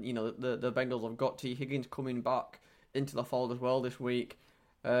 and the Bengals have got T. Higgins coming back into the fold as well this week.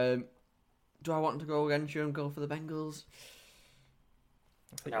 Do I want to go against you and go for the Bengals?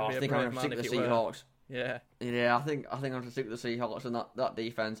 I think I'm going to stick with the Seahawks. Yeah, I think I'm going to stick with the Seahawks and that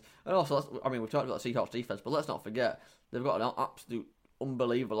defense. And also, we've talked about the Seahawks defense, but let's not forget they've got an absolute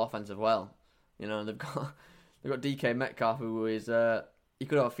unbelievable offense as well. They've got DK Metcalf, who is he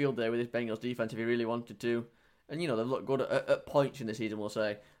could have a field day with his Bengals defense if he really wanted to. And they've looked good at points in the season, we'll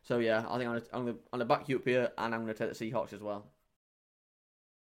say. So yeah, I think I'm going to back you up here, and I'm going to take the Seahawks as well.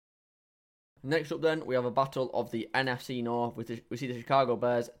 Next up, then, we have a battle of the NFC North. We see the Chicago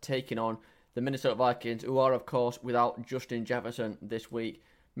Bears taking on the Minnesota Vikings, who are, of course, without Justin Jefferson this week.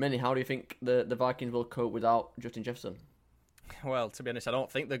 Minnie, how do you think the Vikings will cope without Justin Jefferson? Well, to be honest, I don't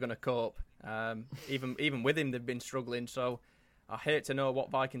think they're going to cope. Even with him, they've been struggling. So I hate to know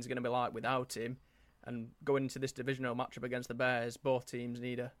what Vikings are going to be like without him. And going into this divisional matchup against the Bears, both teams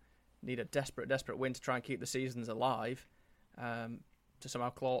need a desperate win to try and keep the seasons alive. To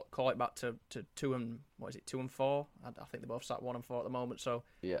somehow claw it back to 2-4. I think they both sat 1-4 at the moment. So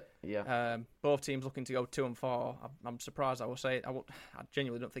yeah. Both teams looking to go 2-4. I'm surprised. I will say I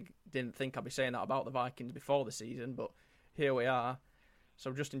genuinely didn't think I'd be saying that about the Vikings before the season, but here we are.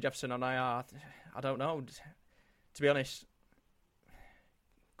 So Justin Jefferson on IR, I don't know. To be honest,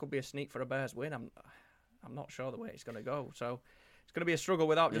 could be a sneak for a Bears win. I'm not sure the way it's going to go. So it's going to be a struggle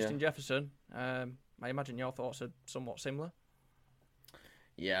without Justin Jefferson. I imagine your thoughts are somewhat similar.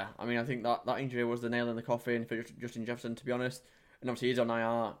 Yeah, I mean, I think that injury was the nail in the coffin for Justin Jefferson, to be honest. And obviously he's on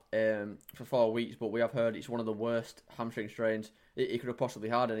IR for 4 weeks, but we have heard it's one of the worst hamstring strains he could have possibly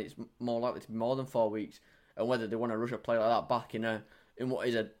had, and it's more likely to be more than 4 weeks. And whether they want to rush a player like that back in what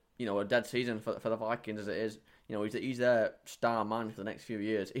is a dead season for the Vikings as it is, he's their star man for the next few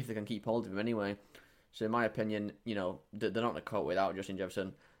years if they can keep hold of him anyway. So in my opinion, they're not going to cope without Justin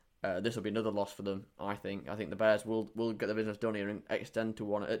Jefferson. This will be another loss for them. I think the Bears will get the business done here and extend to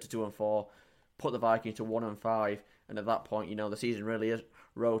 2-4, put the Vikings to 1-5, and at that point, the season really is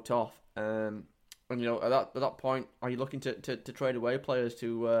wrote off. And at that point, are you looking to trade away players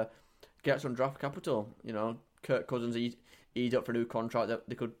to get some draft capital? Kirk Cousins he's up for a new contract that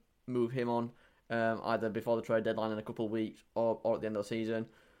they could move him on either before the trade deadline in a couple of weeks or at the end of the season.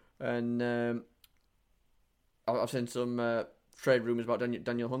 And I've seen some trade rumours about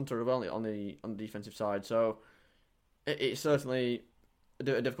Daniel Hunter as well on the defensive side. So it's certainly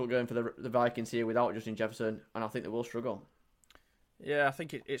a difficult game for the Vikings here without Justin Jefferson, and I think they will struggle. Yeah, I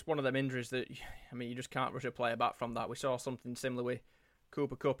think it's one of them injuries that, you just can't rush a player back from that. We saw something similar with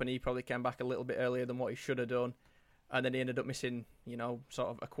Cooper Kupp, and he probably came back a little bit earlier than what he should have done, and then he ended up missing, sort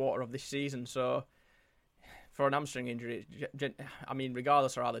of a quarter of this season. So for an hamstring injury,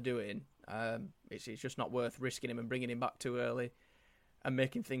 regardless of how they're doing, it's just not worth risking him and bringing him back too early and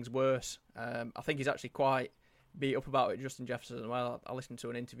making things worse. I think he's actually quite beat up about it, Justin Jefferson, as well. I listened to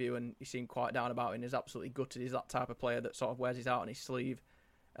an interview and he seemed quite down about it and he's absolutely gutted. He's that type of player that sort of wears his heart on his sleeve.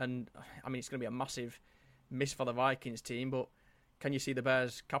 And, it's going to be a massive miss for the Vikings team, but can you see the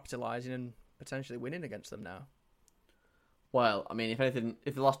Bears capitalising and potentially winning against them now? Well,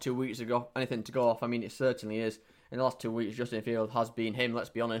 if the last 2 weeks have anything to go off, it certainly is. In the last 2 weeks, Justin Fields has been him, let's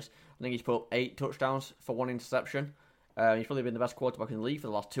be honest. I think he's put up 8 touchdowns for 1 interception. He's probably been the best quarterback in the league for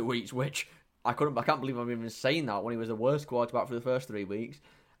the last 2 weeks, which I can't believe I'm even saying that when he was the worst quarterback for the first 3 weeks.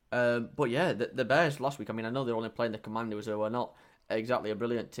 But yeah, the Bears last week, I know they're only playing the Commanders, who are not exactly a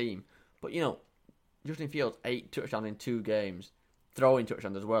brilliant team. But, Justin Fields, 8 touchdowns in 2 games. Throwing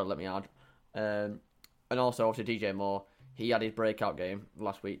touchdowns as well, let me add. And also, obviously, DJ Moore, he had his breakout game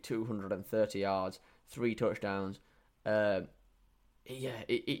last week, 230 yards, 3 touchdowns.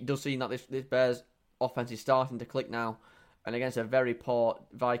 It does seem that this Bears offense is starting to click now. And against a very poor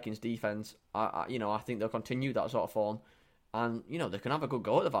Vikings defense, I think they'll continue that sort of form, and they can have a good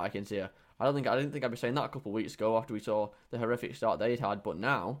go at the Vikings here. I didn't think I'd be saying that a couple of weeks ago after we saw the horrific start they'd had, but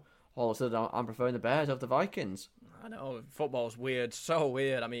now all of a sudden I'm preferring the Bears over the Vikings. I know football's weird, so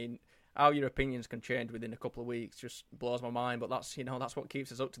weird. How your opinions can change within a couple of weeks just blows my mind. But that's what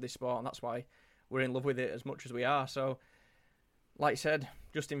keeps us up to this sport, and that's why we're in love with it as much as we are. So, like I said,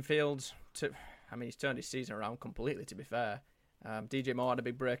 Justin Fields he's turned his season around completely, to be fair. DJ Moore had a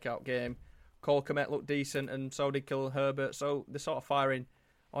big breakout game. Cole Kmet looked decent, and so did Khalil Herbert. So they're sort of firing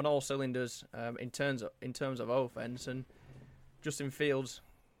on all cylinders in terms of offense. And Justin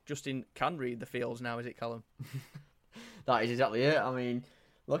can read the fields now, is it, Callum? That is exactly it.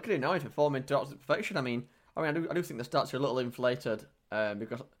 Look at him now; he's performing to absolute perfection. I do think the stats are a little inflated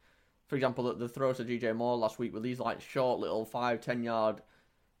because, for example, the throws to DJ Moore last week were these short little 5-10 yard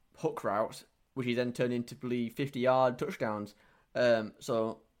hook routes, which he then turned into 50-yard touchdowns.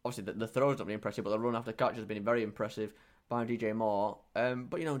 So obviously the throws not been impressive, but the run after catch has been very impressive by DJ Moore.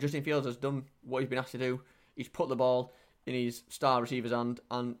 But Justin Fields has done what he's been asked to do. He's put the ball in his star receiver's hand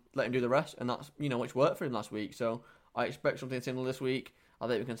and let him do the rest, and that's which worked for him last week. So I expect something similar this week. I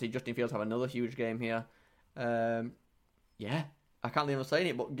think we can see Justin Fields have another huge game here. Yeah, I can't even say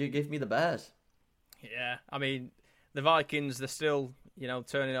it, but give me the Bears. Yeah, the Vikings, they're still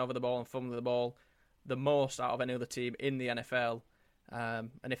turning over the ball and fumbling the ball the most out of any other team in the NFL.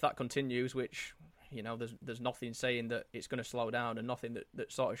 And if that continues, which, there's nothing saying that it's going to slow down and nothing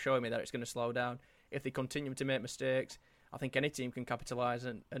that's sort of showing me that it's going to slow down. If they continue to make mistakes, I think any team can capitalise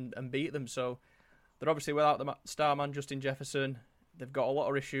and beat them. So they're obviously without the star man, Justin Jefferson. They've got a lot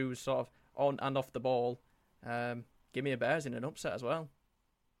of issues sort of on and off the ball. Give me a Bears in an upset as well.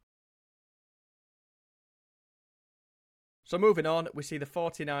 So moving on, we see the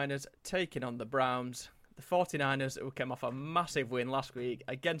 49ers taking on the Browns. The 49ers, who came off a massive win last week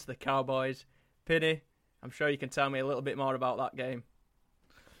against the Cowboys. Pinny, I'm sure you can tell me a little bit more about that game.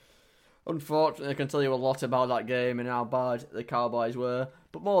 Unfortunately, I can tell you a lot about that game and how bad the Cowboys were.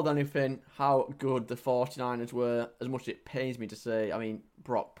 But more than anything, how good the 49ers were, as much as it pains me to say.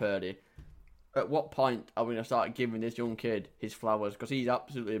 Brock Purdy. At what point are we going to start giving this young kid his flowers? Because he's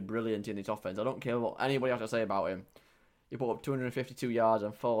absolutely brilliant in this offense. I don't care what anybody has to say about him. He put up 252 yards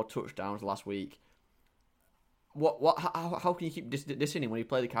and 4 touchdowns last week. how can you keep dissing him when you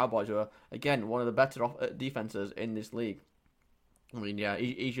play the Cowboys, who are again one of the better defenses in this league? I mean, yeah,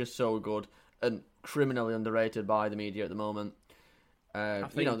 he's just so good and criminally underrated by the media at the moment. I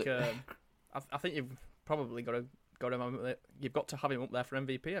think I think you've probably got him. You've got to have him up there for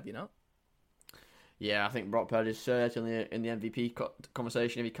MVP, have you not? Yeah, I think Brock Purdy is certainly in the MVP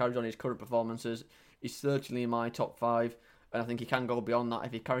conversation. If he carries on his current performances, he's certainly in my top 5, and I think he can go beyond that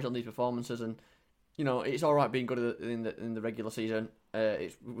if he carries on these performances. And it's all right being good in the regular season. We're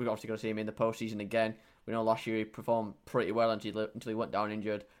obviously going to see him in the postseason again. We know last year he performed pretty well until he went down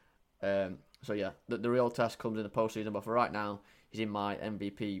injured. So yeah, the real test comes in the postseason. But for right now, he's in my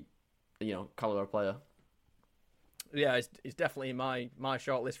MVP, caliber player. Yeah, he's definitely in my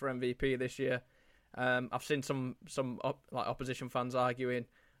shortlist for MVP this year. I've seen some opposition fans arguing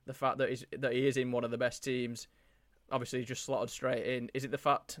the fact that he is in one of the best teams. Obviously, he's just slotted straight in. Is it the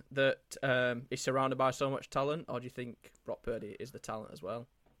fact that he's surrounded by so much talent, or do you think Brock Purdy is the talent as well?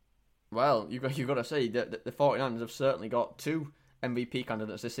 Well, you've got to say that the 49ers have certainly got 2 MVP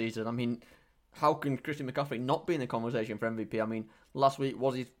candidates this season. I mean, how can Christian McCaffrey not be in the conversation for MVP? I mean, last week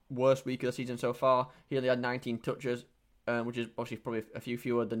was his worst week of the season so far. He only had 19 touches, which is obviously probably a few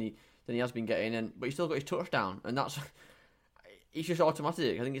fewer than he has been getting, but he still got his touchdown, and it's just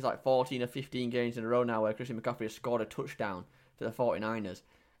automatic. I think it's like 14 or 15 games in a row now where Christian McCaffrey has scored a touchdown for the 49ers.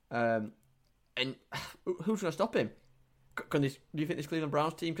 And who's going to stop him? Do you think this Cleveland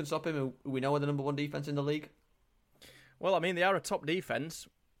Browns team can stop him, who we know are the number 1 defense in the league? Well, I mean, they are a top defense,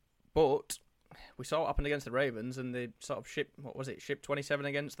 but we saw what happened against the Ravens, and they sort of shipped 27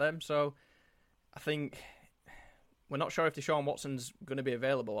 against them. So I think we're not sure if Deshaun Watson's going to be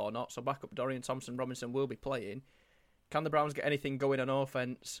available or not. So backup Dorian Thompson-Robinson will be playing. Can the Browns get anything going on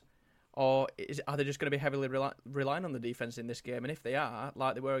offense, or are they just going to be heavily relying on the defense in this game? And if they are,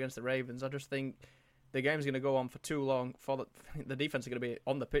 like they were against the Ravens, I just think the game's going to go on for too long. The defense are going to be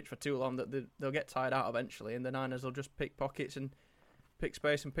on the pitch for too long that they'll get tired out eventually, and the Niners will just pick pockets and pick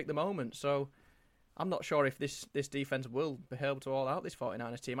space and pick the moment. So I'm not sure if this defense will be able to all out this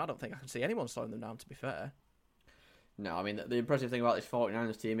 49ers team. I don't think I can see anyone slowing them down, to be fair. No, I mean, the impressive thing about this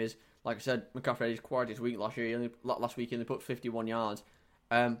 49ers team is, like I said, McCaffrey had his quietest week last week he only put 51 yards.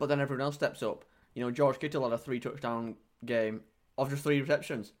 But then everyone else steps up. George Kittle had a 3-touchdown game of just 3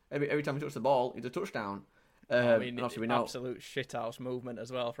 receptions. Every time he touched the ball, it's a touchdown. I mean, absolute shithouse movement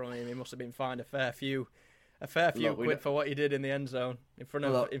as well from him. He must have been fined a fair few quid for what he did in the end zone in front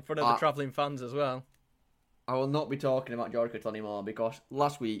of the travelling fans as well. I will not be talking about George Kittle anymore because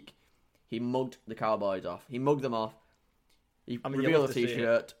last week he mugged the Cowboys off. He mugged them off. He revealed the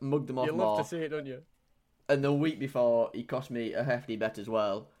T-shirt, mugged them off more. You love to see it, don't you? And the week before, he cost me a hefty bet as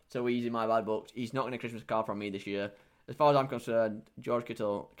well. So he's in my bad books. He's not getting a Christmas card from me this year. As far as I'm concerned, George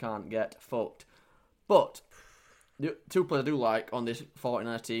Kittle can't get fucked. But the 2 players I do like on this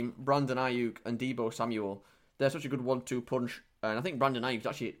 49ers team, Brandon Ayuk and Deebo Samuel. They're such a good 1-2 punch. And I think Brandon Ayuk's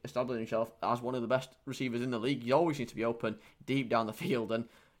actually established himself as one of the best receivers in the league. He always seems to be open deep down the field. And,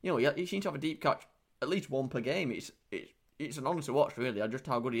 he seems to have a deep catch at least 1 per game. It's an honour to watch, really, just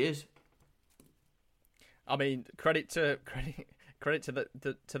how good he is. I mean, credit to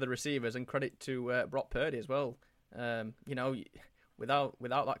the receivers and credit to Brock Purdy as well. Without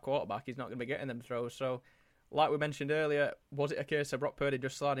that quarterback, he's not going to be getting them throws. So, like we mentioned earlier, was it a case of Brock Purdy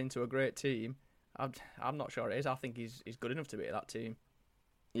just sliding into a great team? I'm not sure it is. I think he's good enough to be at that team.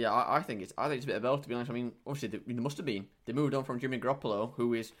 Yeah, I think it's a bit of both, to be honest. I mean, obviously they must have been. They moved on from Jimmy Garoppolo,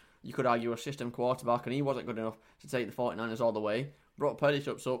 who is, you could argue, a system quarterback, and he wasn't good enough to take the 49ers all the way. Brock Purdy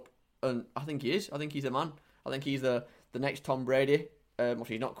steps up, and I think he is. I think he's the man. I think he's the next Tom Brady.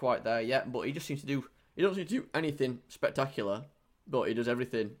 Obviously, he's not quite there yet, but he just seems to do. He doesn't seem to do anything spectacular, but he does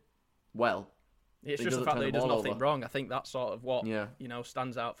everything well. It's just the fact that he does nothing wrong. I think that's sort of what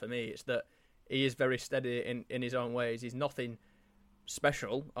stands out for me. It's that he is very steady in his own ways. He's nothing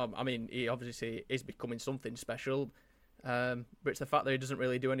special. I mean, he obviously is becoming something special. But it's the fact that he doesn't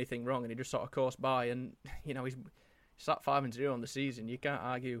really do anything wrong and he just sort of coasts by. And he's sat 5-0 on the season. You can't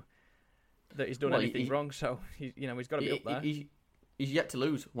argue that he's done anything wrong. So he's got to be up there. He's yet to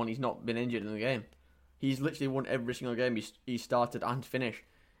lose when he's not been injured in the game. He's literally won every single game he's started and finished.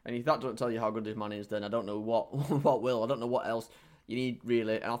 And if that doesn't tell you how good this man is, then I don't know what will. I don't know what else you need,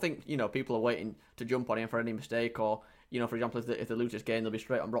 really. And I think, people are waiting to jump on him for any mistake or, for example, if they lose this game, they'll be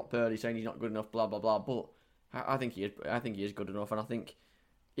straight on Brock Purdy saying he's not good enough, blah, blah, blah. But I think he is. I think he is good enough, and I think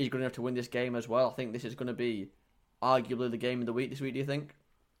he's good enough to win this game as well. I think this is going to be arguably the game of the week this week, do you think?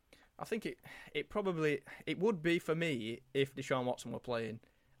 I think it would be for me if Deshaun Watson were playing.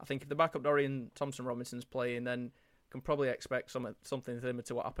 I think if the backup Dorian Thompson-Robinson's playing, then can probably expect something similar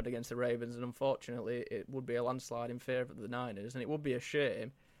to what happened against the Ravens, and unfortunately, it would be a landslide in favour of the Niners, and it would be a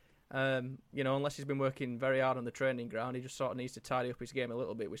shame. Unless he's been working very hard on the training ground, he just sort of needs to tidy up his game a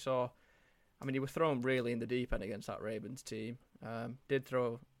little bit. He was thrown really in the deep end against that Ravens team. Did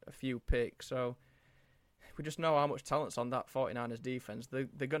throw a few picks, so we just know how much talent's on that 49ers defense. They're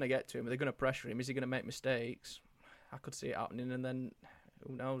going to get to him. They're going to pressure him. Is he going to make mistakes? I could see it happening, and then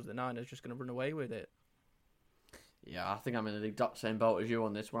who knows? The Niners just going to run away with it. Yeah, I think I'm in the exact same boat as you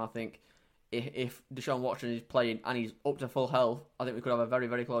on this one. I think if Deshaun Watson is playing and he's up to full health, I think we could have a very,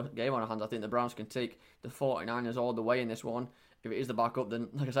 very close game on our hands. I think the Browns can take the 49ers all the way in this one. If it is the backup, then,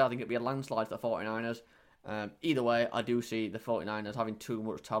 like I said, I think it'd be a landslide to the 49ers. Either way, I do see the 49ers having too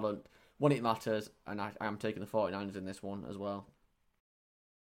much talent when it matters, and I am taking the 49ers in this one as well.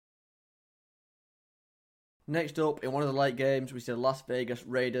 Next up, in one of the late games, we see the Las Vegas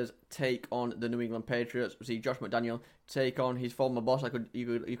Raiders take on the New England Patriots. We see Josh McDaniel take on his former boss,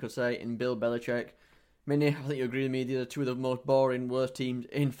 you could say, in Bill Belichick. Minnie, I think you agree with me, these are two of the most boring, worst teams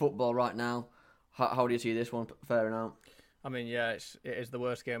in football right now. How do you see this one faring out? I mean, yeah, it is the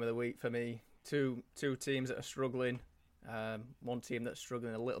worst game of the week for me. Two teams that are struggling. One team that's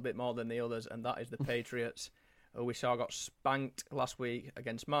struggling a little bit more than the others, and that is the Patriots, who we saw got spanked last week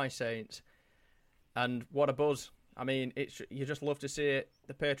against my Saints. And what a buzz. I mean, you just love to see it.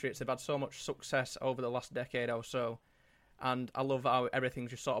 The Patriots have had so much success over the last decade or so. And I love how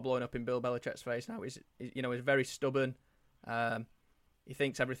everything's just sort of blowing up in Bill Belichick's face now. He's very stubborn. He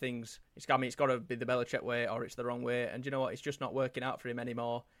thinks it's got to be the Belichick way or it's the wrong way. And you know what? It's just not working out for him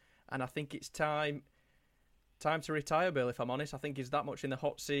anymore. And I think it's time to retire Bill, if I'm honest. I think he's that much in the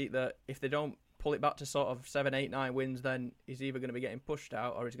hot seat that if they don't pull it back to sort of 7, 8, 9 wins, then he's either going to be getting pushed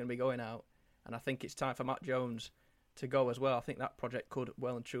out or he's going to be going out. And I think it's time for Matt Jones to go as well. I think that project could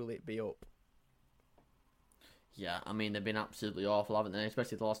well and truly be up. Yeah, I mean, they've been absolutely awful, haven't they?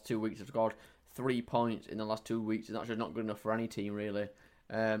 Especially the last 2 weeks. They've scored 3 points in the last 2 weeks, and that's just not good enough for any team, really.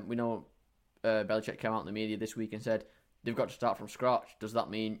 We know Belichick came out in the media this week and said they've got to start from scratch. Does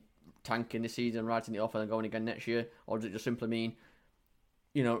that mean tanking this season, writing it off and going again next year? Or does it just simply mean,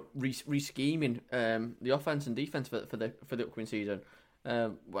 re-scheming the offense and defense for the upcoming season?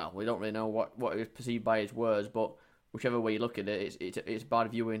 Well, we don't really know what is perceived by his words, but whichever way you look at it, it's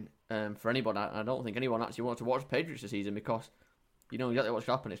bad viewing for anybody. I don't think anyone actually wants to watch the Patriots this season because you know exactly what's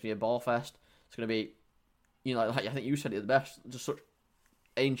happening. It's going to be a ball fest. It's going to be, like I think you said it the best, just such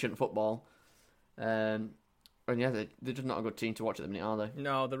ancient football. And yeah, they're just not a good team to watch at the minute, are they?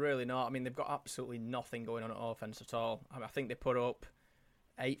 No, they're really not. I mean, they've got absolutely nothing going on at offense at all. I think they put up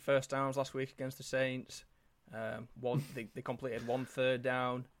 8 first downs last week against the Saints. They completed 1 third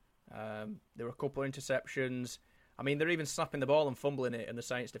down. There were a couple of interceptions. I mean, they're even snapping the ball and fumbling it, and the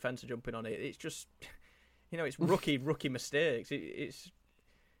Saints defense are jumping on it. It's just, it's rookie mistakes. It's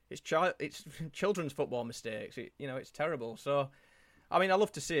children's football mistakes. It's terrible. So, I mean, I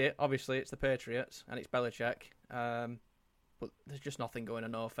love to see it. Obviously, it's the Patriots and it's Belichick, but there's just nothing going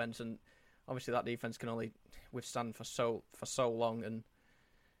on offense, and obviously that defense can only withstand for so long. And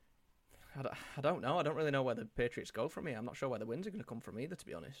I don't know. I don't really know where the Patriots go from here. I'm not sure where the wins are going to come from either, to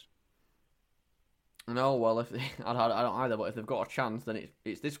be honest. No, well, I don't either. But if they've got a chance, then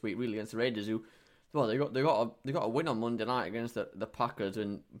it's this week really against the Raiders, who, well, they got a win on Monday night against the Packers,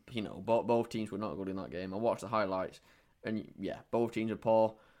 and both teams were not good in that game. I watched the highlights, and yeah, both teams are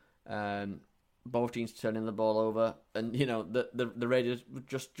poor. Both teams turning the ball over, and the Raiders were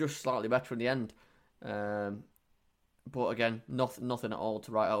just slightly better in the end. But again, nothing at all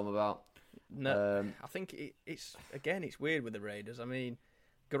to write home about. No, I think it's weird with the Raiders. I mean,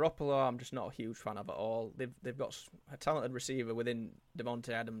 Garoppolo, I'm just not a huge fan of at all. They've got a talented receiver within Devontae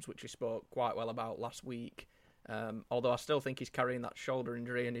Adams, which we spoke quite well about last week. Although I still think he's carrying that shoulder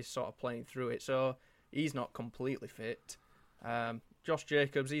injury and he's sort of playing through it, so he's not completely fit. Josh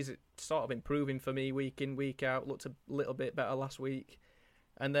Jacobs, he's sort of improving for me week in, week out. Looked a little bit better last week.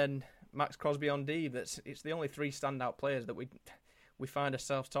 And then Max Crosby on D. It's the only 3 standout players that we find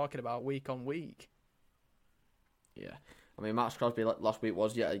ourselves talking about week on week. Yeah. I mean, Max Crosby last week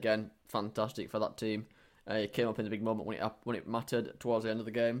was yet again fantastic for that team. He came up in the big moment when it mattered towards the end of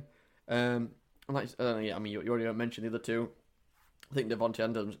the game. I mean, you already mentioned the other two. I think Devontae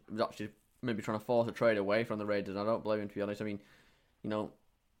Adams was actually maybe trying to force a trade away from the Raiders. I don't blame him, to be honest. I mean,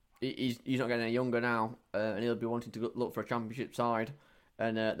 he's not getting any younger now, and he'll be wanting to look for a championship side.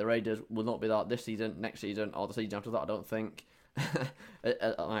 And the Raiders will not be that this season, next season, or the season after that, I don't think.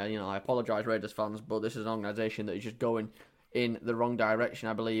 I apologise, Raiders fans, but this is an organisation that is just going in the wrong direction,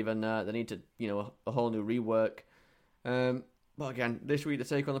 I believe, and they need to, a whole new rework. But again, this week they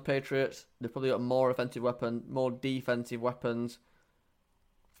take on the Patriots. They've probably got more offensive weapons, more defensive weapons.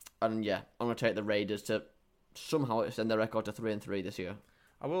 And yeah, I'm going to take the Raiders to somehow extend their record to 3-3 this year.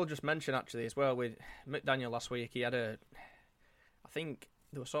 I will just mention actually as well with McDaniel last week, he had I think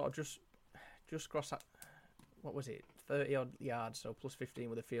they were sort of just cross that, what was it, 30 odd yards, so plus 15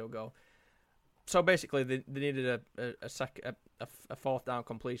 with a field goal. So basically, they needed a fourth down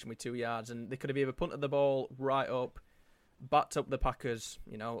completion with 2 yards, and they could have either punted the ball right up, backed up the Packers,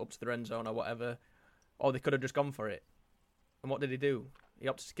 up to the end zone or whatever, or they could have just gone for it. And what did he do? He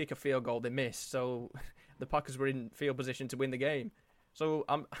opted to kick a field goal. They missed, so the Packers were in field position to win the game. So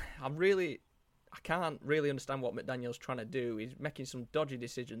I can't really understand what McDaniel's trying to do. He's making some dodgy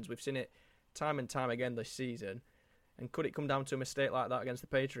decisions. We've seen it time and time again this season. And could it come down to a mistake like that against the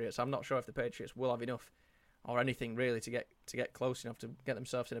Patriots? I'm not sure if the Patriots will have enough or anything really to get close enough to get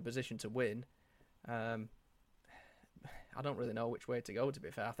themselves in a position to win. I don't really know which way to go, to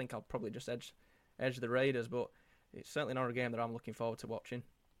be fair. I think I'll probably just edge the Raiders, but it's certainly not a game that I'm looking forward to watching.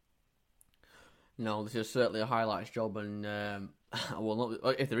 No, this is certainly a highlights job, and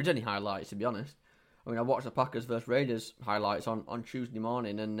if there is any highlights, to be honest. I mean, I watched the Packers versus Raiders highlights on Tuesday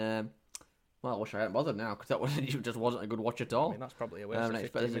morning, and I wish I hadn't bothered now, because it just wasn't a good watch at all. I mean, that's probably a waste of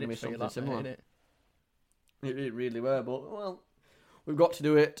 15 minutes for that, similar. Mate, it really were, but, well, we've got to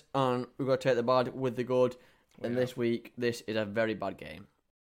do it, and we've got to take the bad with the good, and this week, this is a very bad game.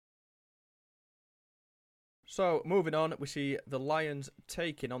 So, moving on, we see the Lions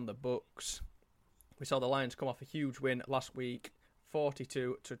taking on the Bucks. We saw the Lions come off a huge win last week,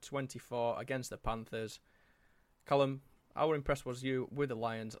 42-24 against the Panthers. Callum, how impressed was you with the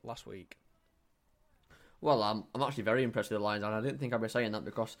Lions last week? Well, I'm actually very impressed with the Lions, and I didn't think I'd be saying that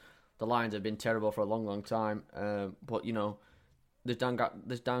because the Lions have been terrible for a long, long time. But, this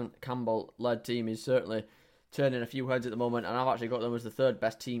Dan Campbell-led team is certainly turning a few heads at the moment, and I've actually got them as the third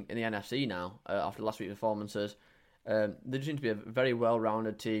best team in the NFC now after last week's performances. They seem to be a very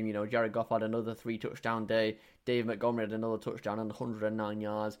well-rounded team. Jared Goff had another 3-touchdown day. Dave Montgomery had another touchdown and 109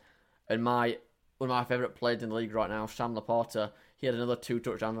 yards. And one of my favourite players in the league right now, Sam Laporta, he had another 2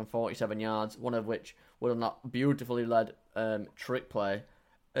 touchdowns and 47 yards, one of which was on that beautifully led trick play.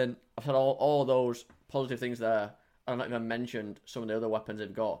 And I've said all those positive things there. I've not even mentioned some of the other weapons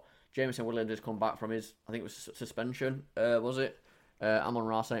they've got. Jameson Williams has come back from his, I think it was suspension, was it?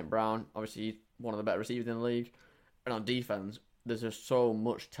 Amon-Ra St. Brown, obviously one of the better receivers in the league. And on defense, there's just so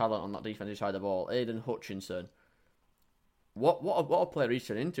much talent on that defensive side of the ball. Aiden Hutchinson, what a player he's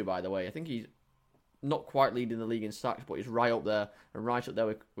turned into, by the way. I think he's not quite leading the league in sacks, but he's right up there and right up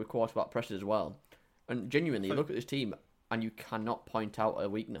there with quarterback pressures as well. And genuinely, you look at this team and you cannot point out a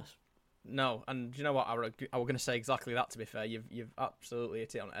weakness. No, and do you know what? I was going to say exactly that, to be fair. You've absolutely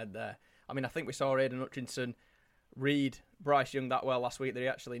hit it on the head there. I mean, I think we saw Aiden Hutchinson read Bryce Young that well last week that he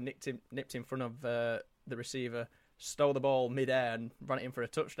actually nipped in front of the receiver, stole the ball mid-air and ran it in for a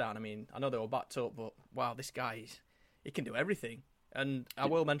touchdown. I mean, I know they were backed up, but wow, this guy, he can do everything. And I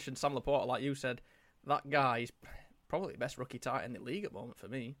will mention Sam Laporta, like you said, that guy is probably the best rookie tight end in the league at the moment for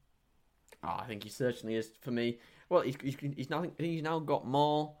me. Oh, I think he certainly is for me. Well, he's now got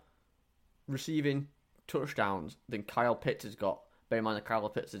more receiving touchdowns than Kyle Pitts has got. Bear in mind that Kyle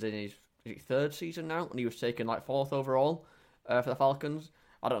Pitts is in his third season now, and he was taken like 4th overall for the Falcons.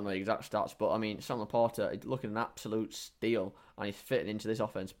 I don't know the exact stats, but I mean, Sam Laporta is looking an absolute steal, and he's fitting into this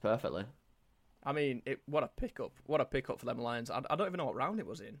offense perfectly. I mean, what a pickup! What a pickup for them Lions. I don't even know what round it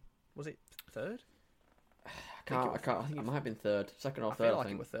was in. Was it 3rd? I think it might have been 3rd, 2nd or 3rd. I feel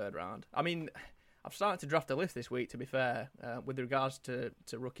like it was 3rd round. I mean, I've started to draft a list this week, to be fair, with regards to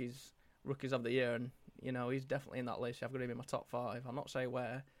rookies of the year, and he's definitely in that list. I've got him in my top 5. I'll not say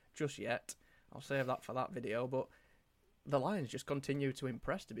where just yet. I'll save that for that video, but the Lions just continue to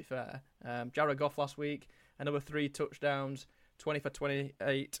impress, to be fair. Jared Goff last week, another 3 touchdowns, 20 for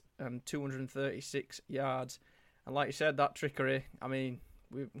 28 and 236 yards. And like you said, that trickery, I mean,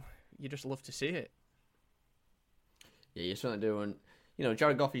 you just love to see it. Yeah, you certainly do. And,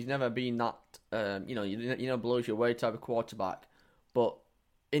 Jared Goff, he's never been that, blows your way type of quarterback. But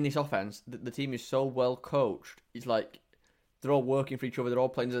in this offense, the team is so well coached. It's like they're all working for each other. They're all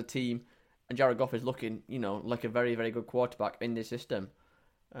playing as a team. And Jared Goff is looking, like a very, very good quarterback in this system.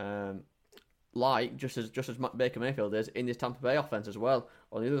 Just as Baker Mayfield is in this Tampa Bay offense as well.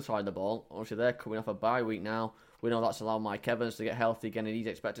 On the other side of the ball, obviously they're coming off a bye week now. We know that's allowed Mike Evans to get healthy again, and he's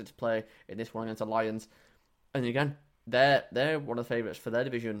expected to play in this one against the Lions. And again, they're one of the favourites for their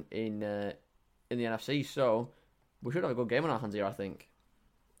division in the NFC. So we should have a good game on our hands here, I think.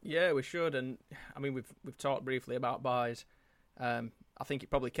 Yeah, we should. And I mean, we've talked briefly about buys. I I think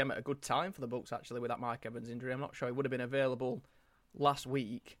it probably came at a good time for the Bucs actually with that Mike Evans injury. I'm not sure he would have been available last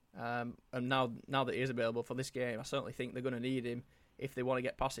week, and now that he is available for this game, I certainly think they're going to need him if they want to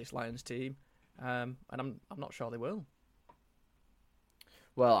get past this Lions team, and I'm not sure they will.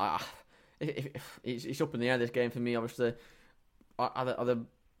 Well, it's up in the air, this game for me. Obviously, are the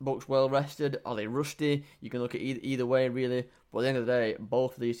Bucs well rested? Are they rusty? You can look at either way, really. But at the end of the day,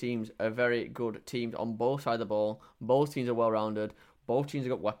 both of these teams are very good teams on both sides of the ball. Both teams are well rounded. Both teams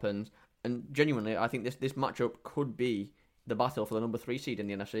have got weapons, and genuinely, I think this matchup could be the battle for the number 3 seed in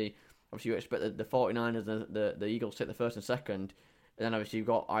the NFC. Obviously, you expect the 49ers and the Eagles to take the first and second, and then obviously you've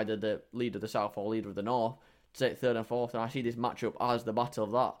got either the leader of the South or leader of the North to take third and fourth. And I see this matchup as the battle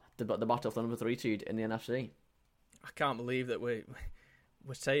of that, the battle for the number 3 seed in the NFC. I can't believe that we're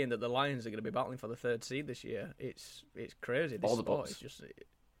saying that the Lions are going to be battling for the 3rd seed this year. It's crazy. This all the sport Bucs. is just,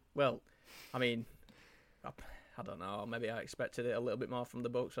 well, I mean, I don't know. Maybe I expected it a little bit more from the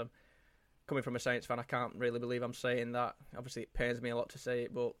Bucs. I'm coming from a Saints fan. I can't really believe I'm saying that. Obviously, it pains me a lot to say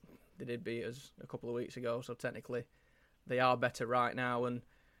it, but they did beat us a couple of weeks ago, so technically they are better right now, and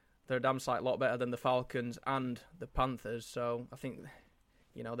they're a damn sight lot better than the Falcons and the Panthers. So I think,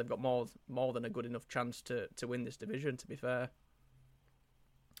 they've got more than a good enough chance to win this division, to be fair.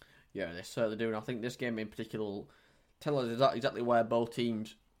 Yeah, they certainly do. And I think this game in particular will tell us exactly where both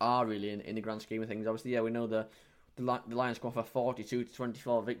teams are really in the grand scheme of things. Obviously, we know the Lions come off a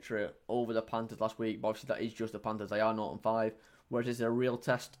 42-24 victory over the Panthers last week, but obviously that is just the Panthers. They are 0-5, whereas it's a real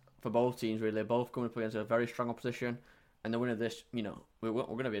test for both teams, really. They're both coming up against a very strong opposition, and the winner of this, we're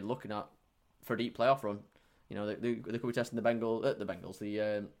going to be looking at for a deep playoff run. They could be testing the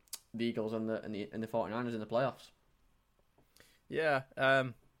Eagles and the 49ers in the playoffs. Yeah,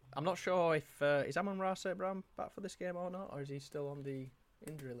 I'm not sure if is Amon-Ra St. Brown back for this game or not, or is he still on the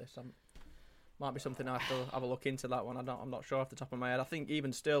injury list? Might be something I have to have a look into that one. I'm not sure off the top of my head. I think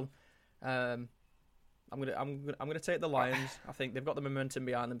even still, I'm gonna take the Lions. I think they've got the momentum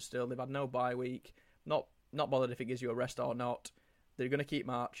behind them still. They've had no bye week. Not bothered if it gives you a rest or not. They're gonna keep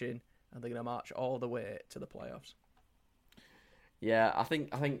marching, and they're gonna march all the way to the playoffs. Yeah, I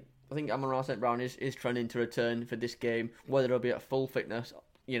think Amon-Ra St. Brown is trending to return for this game. Whether it'll be at full fitness,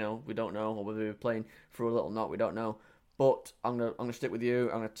 we don't know, or whether we're playing for a little knot, we don't know. But I'm gonna stick with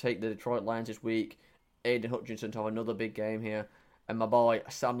you. I'm gonna take the Detroit Lions this week. Aiden Hutchinson to have another big game here, and my boy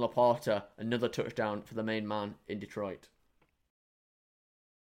Sam Laporta another touchdown for the main man in Detroit.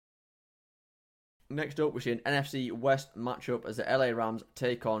 Next up, we see an NFC West matchup as the LA Rams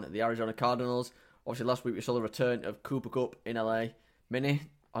take on the Arizona Cardinals. Obviously, last week we saw the return of Cooper Kupp in LA. Minnie,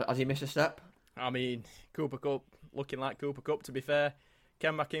 has he missed a step? I mean, Cooper Kupp looking like Cooper Kupp, to be fair.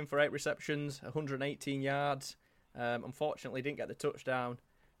 Came back in for 8 receptions, 118 yards. Unfortunately, didn't get the touchdown.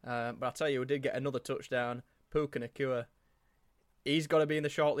 But I'll tell you, we did get another touchdown. Puka Nacua. He's got to be in the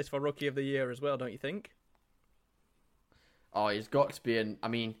shortlist for Rookie of the Year as well, don't you think? Oh, he's got to be in. I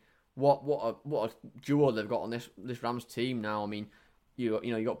mean, what a duo they've got on this Rams team now. I mean, you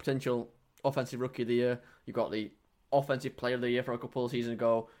got potential Offensive Rookie of the Year. You've got the Offensive Player of the Year for a couple of seasons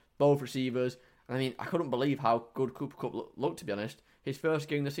ago. Both receivers. And I mean, I couldn't believe how good Cooper Kupp looked, to be honest. His first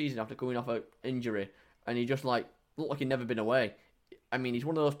game of the season after coming off an injury, and he just looked like he'd never been away. I mean, he's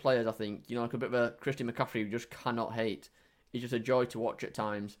one of those players, I think, like a bit of a Christian McCaffrey who just cannot hate. He's just a joy to watch at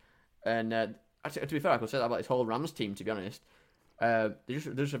times. And to be fair, I could say that about this whole Rams team, to be honest. They're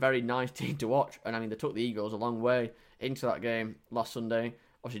just a very nice team to watch. And I mean, they took the Eagles a long way into that game last Sunday.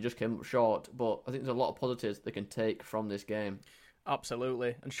 Obviously, just came up short. But I think there's a lot of positives they can take from this game.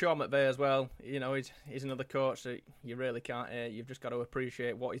 Absolutely. And Sean McVay as well. He's another coach that you really can't hate. You've just got to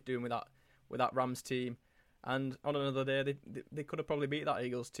appreciate what he's doing with that Rams team. And on another day, they could have probably beat that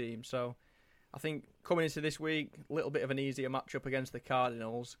Eagles team. So I think coming into this week, a little bit of an easier matchup against the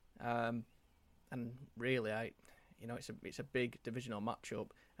Cardinals. And really, it's a big divisional matchup.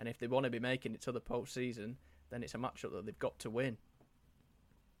 And if they want to be making it to the postseason, then it's a matchup that they've got to win.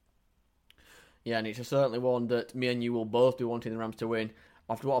 Yeah, and it's certainly one that me and you will both be wanting the Rams to win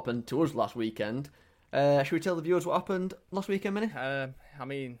after what happened to us last weekend. Should we tell the viewers what happened last weekend, Minnie? I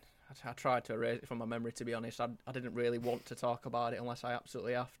mean, I tried to erase it from my memory, to be honest. I didn't really want to talk about it unless I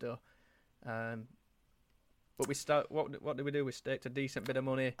absolutely have to. But what did we do? We staked a decent bit of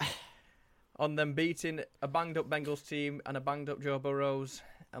money on them beating a banged-up Bengals team and a banged-up Joe Burrows.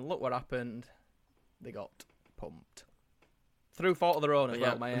 And look what happened. They got pumped. Through fault of their own as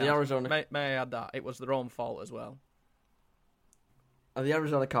well, may I add that. It was their own fault as well. And the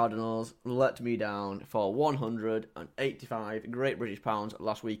Arizona Cardinals let me down for 185 Great British Pounds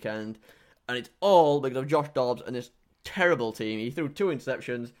last weekend. And it's all because of Josh Dobbs and this terrible team. He threw 2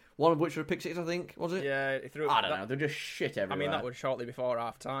 interceptions, one of which was a pick 6, I think, was it? Yeah, he threw. I don't know. They're just shit everywhere. I mean, that was shortly before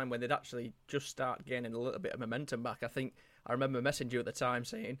half time when they'd actually just start gaining a little bit of momentum back. I think I remember messaging you at the time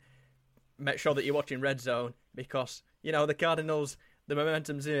saying, make sure that you're watching Red Zone because, the Cardinals, the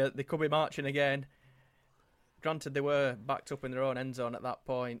momentum's here. They could be marching again. Granted, they were backed up in their own end zone at that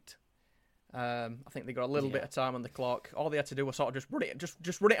point. I think they got a little bit of time on the clock. All they had to do was sort of just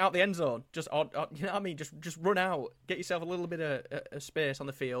run it out the end zone. You know what I mean? Just run out. Get yourself a little bit of space on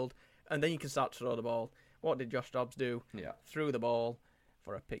the field, and then you can start to throw the ball. What did Josh Dobbs do? Yeah. Threw the ball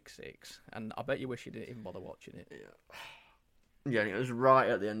for a pick 6, and I bet you wish you didn't even bother watching it. Yeah, it was right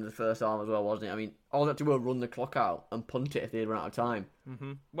at the end of the first half as well, wasn't it? I mean, all they had to do was run the clock out and punt it if they run out of time.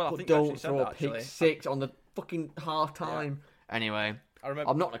 Mm-hmm. Well, but I think don't throw that, a pick 6 on the fucking half time. Yeah. Anyway, I'm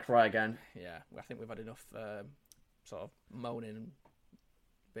not going to cry again. Yeah, I think we've had enough sort of moaning and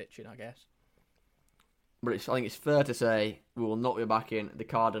bitching, I guess. But I think it's fair to say we will not be back in the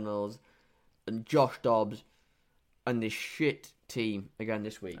Cardinals and Josh Dobbs and this shit team again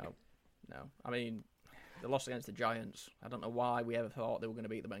this week. No. I mean, the loss against the Giants, I don't know why we ever thought they were going to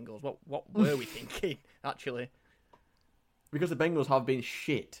beat the Bengals. What were we thinking, actually? Because the Bengals have been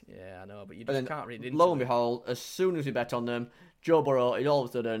shit. Yeah, I know, but you just can't read into lo and behold, as soon as we bet on them, Joe Burrow is all of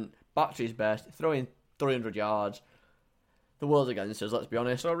a sudden back to his best, throwing 300 yards. The world's against us, let's be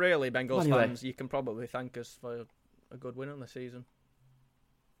honest. So really, Bengals fans, you can probably thank us for a good win on the season.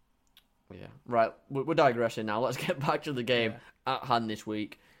 Yeah, right. We're digressing now. Let's get back to the game at hand this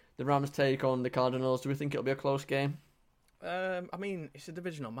week. The Rams take on the Cardinals. Do we think it'll be a close game? I mean, it's a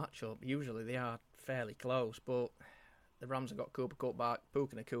divisional matchup. Usually they are fairly close, but the Rams have got Cooper Kupp back.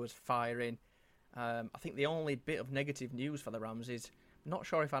 Puka Nakua's firing. I think the only bit of negative news for the Rams is I'm not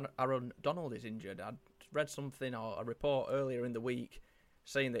sure if Aaron Donald is injured. I'd read something or a report earlier in the week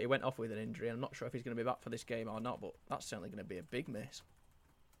saying that he went off with an injury. I'm not sure if he's going to be back for this game or not, but that's certainly going to be a big miss.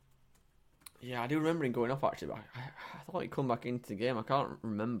 Yeah, I do remember him going off actually, but I thought he'd come back into the game. I can't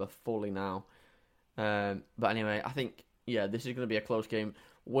remember fully now. But anyway, I think, this is going to be a close game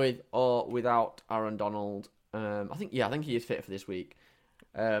with or without Aaron Donald. I think he is fit for this week.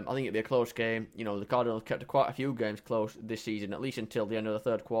 I think it'll be a close game. The Cardinals kept quite a few games close this season, at least until the end of the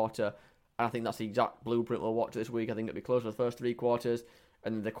third quarter. And I think that's the exact blueprint we'll watch this week. I think it'll be close for the first 3 quarters,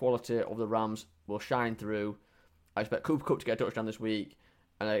 and the quality of the Rams will shine through. I expect Cooper Kupp to get a touchdown this week,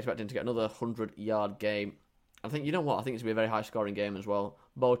 and I expect him to get another 100-yard game. I think, you know what? I think it's going to be a very high-scoring game as well.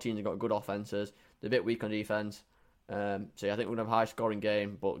 Both teams have got good offenses. They're a bit weak on defense. I think we're going to have a high-scoring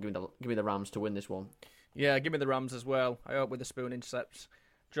game, but give me the Rams to win this one. Yeah, give me the Rams as well. I hope with the spoon intercepts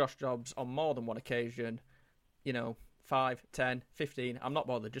Josh Dobbs on more than one occasion. 5, 10, 15. I'm not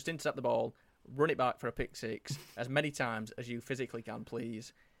bothered. Just intercept the ball, run it back for a pick 6 as many times as you physically can,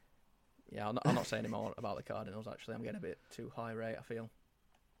 please. Yeah, I'm not saying any more about the Cardinals, actually. I'm getting a bit too high rate, I feel.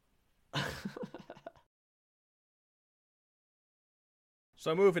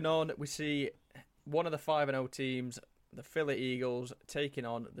 So moving on, we see one of the 5-0 teams, the Philly Eagles, taking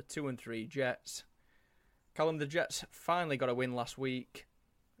on the 2-3 Jets. Callum, the Jets finally got a win last week.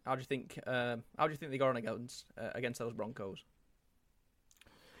 How do you think they got on against those Broncos?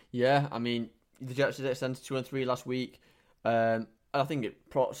 Yeah, I mean, the Jets did extend to 2-3 last week. I think it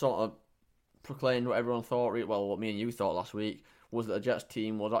sort of proclaimed what everyone thought. Well, what me and you thought last week was that the Jets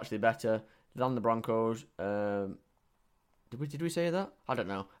team was actually better than the Broncos. Did we say that? I don't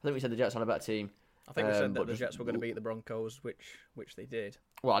know. I think we said the Jets had a better team. I think we said that the Jets were going to beat the Broncos, which they did.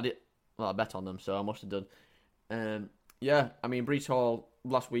 Well, I did. Well, I bet on them, so I must have done. I mean, Breece Hall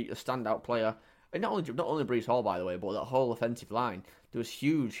last week, a standout player. And not only Breece Hall, by the way, but that whole offensive line. There was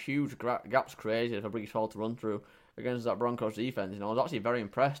huge gaps created for Breece Hall to run through against that Broncos defense. I was actually very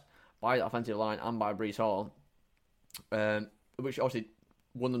impressed by that offensive line and by Breece Hall, which obviously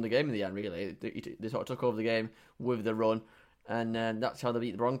won them the game in the end. Really, they sort of took over the game with the run, and that's how they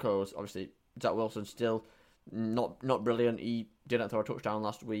beat the Broncos. Obviously, Zach Wilson still not brilliant. He didn't throw a touchdown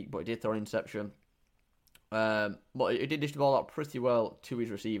last week, but he did throw an interception. But he did dish the ball out pretty well to his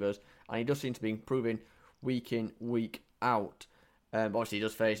receivers, and he does seem to be improving week in, week out. Obviously, he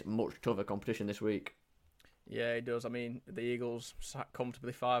does face much tougher competition this week. Yeah, he does. I mean, the Eagles sat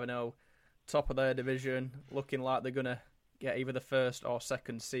comfortably 5-0, top of their division, looking like they're going to get either the first or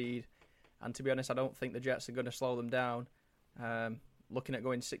second seed. And to be honest, I don't think the Jets are going to slow them down. Looking at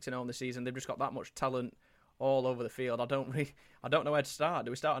going 6-0 in the season, they've just got that much talent all over the field. I don't know where to start.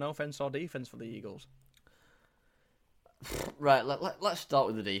 Do we start on offense or defense for the Eagles? Right, let's start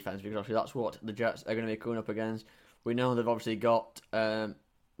with the defense, because obviously that's what the Jets are going to be coming up against. We know they've obviously got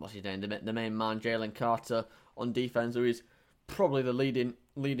what's his name, the main man, Jalen Carter, on defense, who is probably the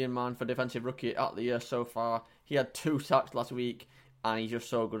leading man for defensive rookie at the year so far. He had 2 sacks last week, and he's just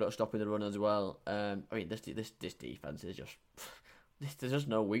so good at stopping the run as well. I mean, this defense is just there's just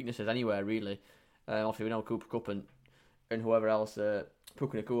no weaknesses anywhere really. Obviously, we know Cooper Kupp and whoever else,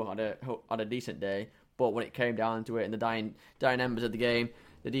 Puka Nacua had a decent day, but when it came down to it in the dying embers of the game,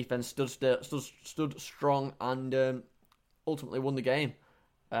 the defense stood strong and ultimately won the game.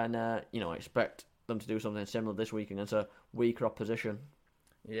 And I expect them to do something similar this week against a weaker opposition.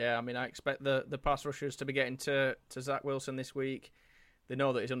 Yeah, I mean, I expect the pass rushers to be getting to Zach Wilson this week. They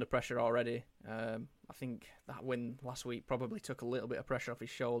know that he's under pressure already. I think that win last week probably took a little bit of pressure off his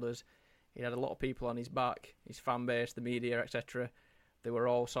shoulders. He had a lot of people on his back, his fan base, the media, etc. They were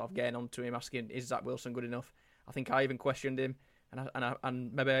all sort of getting onto him, asking, "Is Zach Wilson good enough?" I think I even questioned him,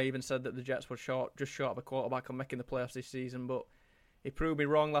 and maybe I even said that the Jets were just short of a quarterback on making the playoffs this season. But he proved me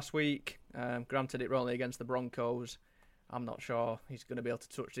wrong last week. Granted, it were only against the Broncos. I'm not sure he's going to be able to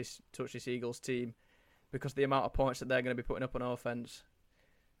touch this Eagles team because the amount of points that they're going to be putting up on offense.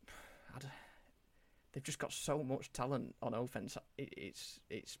 They've just got so much talent on offense. It's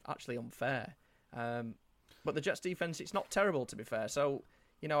actually unfair. But the Jets' defense, it's not terrible to be fair. So,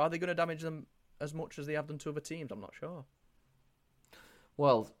 are they going to damage them as much as they have done to other teams? I'm not sure.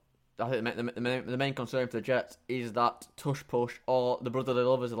 Well, I think the main concern for the Jets is that tush push, or the brotherly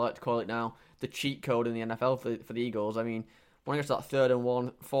love as they like to call it now, the cheat code in the NFL for the Eagles. I mean, when it gets to that 3rd and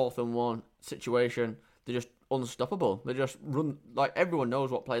 1, 4th and 1 situation, they're just unstoppable. They just run, like everyone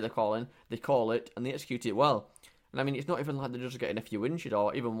knows what play they're calling, they call it, and they execute it well. And I mean, it's not even like they're just getting a few inches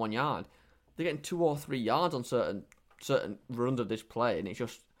or even 1 yard. They're getting 2 or 3 yards on certain runs of this play, and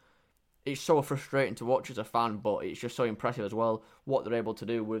it's so frustrating to watch as a fan, but it's just so impressive as well what they're able to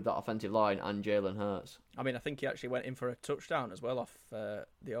do with that offensive line and Jalen Hurts. I mean, I think he actually went in for a touchdown as well off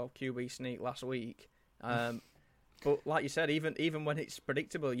the old QB sneak last week. But like you said, even when it's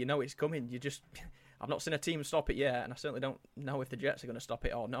predictable, it's coming. I've not seen a team stop it yet, and I certainly don't know if the Jets are going to stop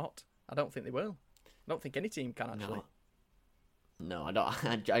it or not. I don't think they will. I don't think any team can, actually. No, I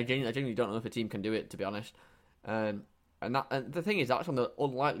don't. I genuinely don't know if a team can do it, to be honest. And the thing is, that's on the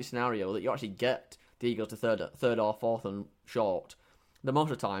unlikely scenario that you actually get the Eagles to third or 4th and short. The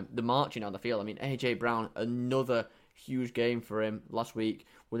most of the time, they're marching down the field. I mean, A.J. Brown, another huge game for him last week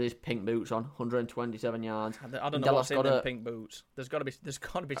with his pink boots on, 127 yards. I don't know what's in them pink boots. There's got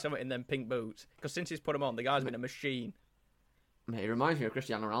to be something in them pink boots because since he's put them on, the guy's been a machine. Mate, it reminds me of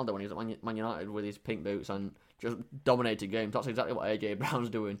Cristiano Ronaldo when he was at Man United with his pink boots and just dominated games. That's exactly what A.J. Brown's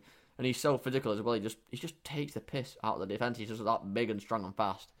doing. And he's so physical as well. He just takes the piss out of the defence. He's just that big and strong and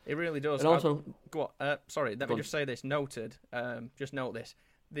fast. He really does. And also, go on. Sorry, let me just say this. Noted. Just note this.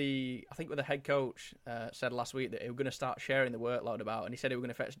 I think what the head coach said last week that he was going to start sharing the workload about, and he said he was going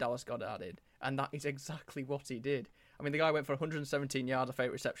to fetch Dallas Goedert in, and that is exactly what he did. I mean, the guy went for 117 yards of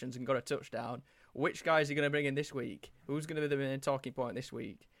 8 receptions and got a touchdown. Which guy is he going to bring in this week? Who's going to be the main talking point this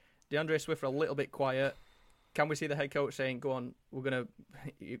week? DeAndre Swift a little bit quiet. Can we see the head coach saying, "Go on, we're gonna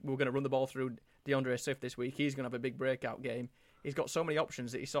run the ball through DeAndre Swift this week. He's gonna have a big breakout game." He's got so many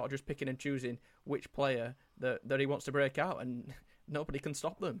options that he's sort of just picking and choosing which player that he wants to break out, and nobody can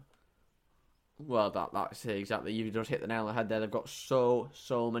stop them. Well, that's it, exactly. You just hit the nail on the head there. They've got so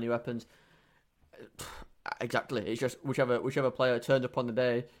many weapons. Exactly. It's just whichever player turns up on the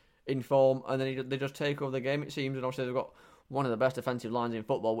day in form, and then they just take over the game, it seems. And obviously they've got one of the best defensive lines in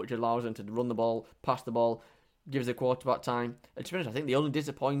football, which allows them to run the ball, pass the ball, gives the quarterback time. And to be honest, I think the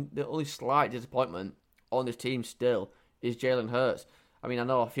only slight disappointment on this team still is Jalen Hurts. I mean, I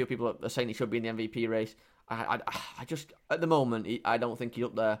know a few people are saying he should be in the MVP race. I just, at the moment, I don't think he's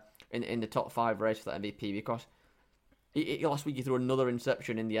up there in the top 5 race for that MVP because last week he threw another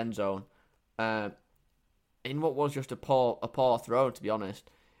interception in the end zone. In what was just a poor throw, to be honest.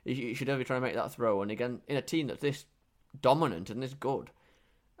 He should never be trying to make that throw. And again, in a team that's this dominant and this good,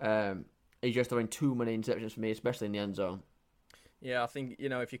 he's just throwing too many interceptions for me, especially in the end zone. Yeah, I think,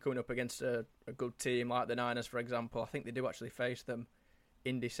 if you're coming up against a good team like the Niners, for example, I think they do actually face them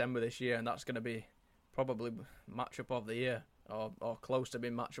in December this year, and that's going to be probably matchup of the year, or close to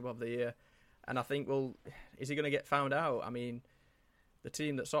being matchup of the year. And I think, well, is he going to get found out? I mean, the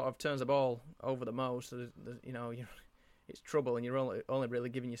team that sort of turns the ball over the most, it's trouble, and you're only really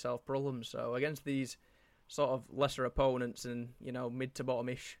giving yourself problems. So against these sort of lesser opponents and, mid to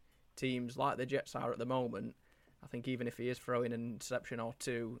bottom-ish teams like the Jets are at the moment, I think even if he is throwing an interception or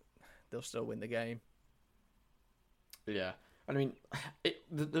two, they'll still win the game. Yeah. I mean,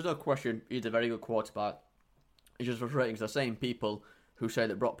 there's no question he's a very good quarterback. It's just frustrating because the same people who say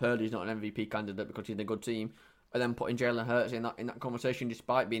that Brock Purdy's not an MVP candidate because he's in a good team are then putting Jalen Hurts in that conversation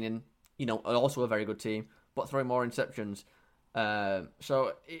despite being in, also a very good team, but throwing more interceptions.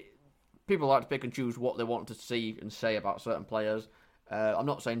 People like to pick and choose what they want to see and say about certain players. I'm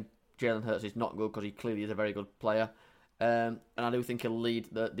not saying Jalen Hurts is not good because he clearly is a very good player. And I do think he'll lead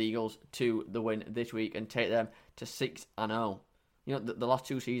the Eagles to the win this week and take them to 6-0. You know, the last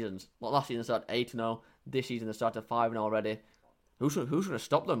two seasons, last season they started 8-0. This season they started 5-0 already. Who's going to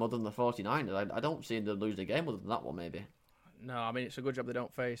stop them other than the 49ers? I don't see them lose the game other than that one, maybe. No, I mean, it's a good job they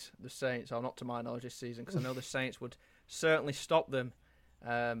don't face the Saints, or not to my knowledge this season, because I know the Saints would certainly stop them.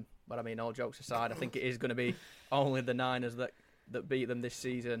 But I mean, all jokes aside, I think it is going to be only the Niners that beat them this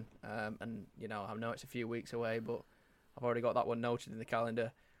season. And, you know, I know it's a few weeks away, but I've already got that one noted in the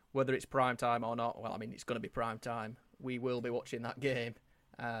calendar. Whether it's prime time or not, well, I mean, it's going to be prime time. We will be watching that game.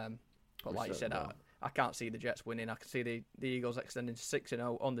 But like you said, I can't see the Jets winning. I can see the Eagles extending to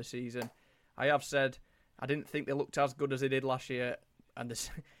 6-0 on the season. I have said I didn't think they looked as good as they did last year. And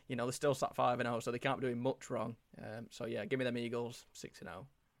they're still sat 5-0, so they can't be doing much wrong. So yeah, give me them Eagles 6-0.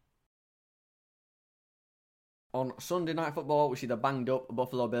 On Sunday Night Football, we see the banged up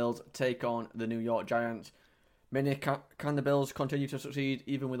Buffalo Bills take on the New York Giants. Minnie, can the Bills continue to succeed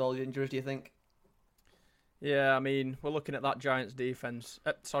even with all the injuries, do you think? Yeah, I mean, we're looking at that Giants defense.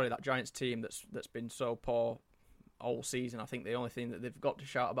 That Giants team that's been so poor all season. I think the only thing that they've got to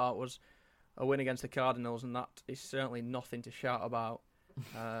shout about was a win against the Cardinals, and that is certainly nothing to shout about.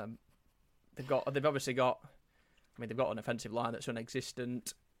 They've obviously got an offensive line that's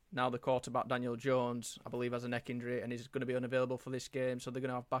non-existent. Now the quarterback, Daniel Jones, I believe has a neck injury and is going to be unavailable for this game, so they're going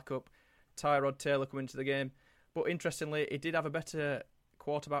to have backup Tyrod Taylor come into the game. But interestingly, he did have a better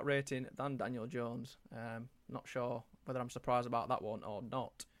quarterback rating than Daniel Jones. Not sure whether I'm surprised about that one or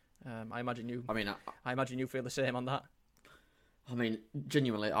not. I imagine you feel the same on that. I mean,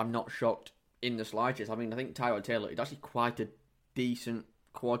 genuinely, I'm not shocked in the slightest. I mean, I think Tyrod Taylor is actually quite a decent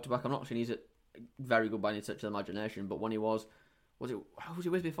quarterback. I'm not saying he's very good by any stretch of the imagination, but when he was it who was he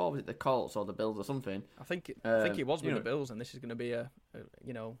with before? Was it the Colts or the Bills or something? I think he was with the Bills, and this is going to be a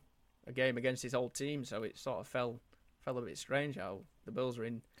game against his old team, so it sort of fell a bit strange how the Bills are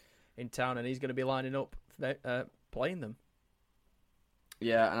in town and he's going to be lining up playing them.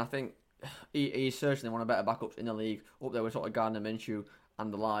 Yeah, and I think he's certainly one of the better backups in the league, up there with sort of Gardner Minshew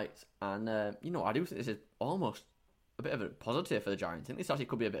and the likes. And I do think this is almost a bit of a positive for the Giants. I think this actually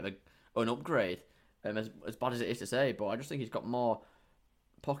could be a bit of an upgrade, as bad as it is to say, but I just think he's got more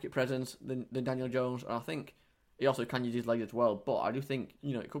pocket presence than Daniel Jones, and I think he also can use his legs as well. But I do think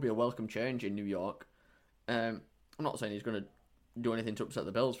it could be a welcome change in New York. I'm not saying he's going to do anything to upset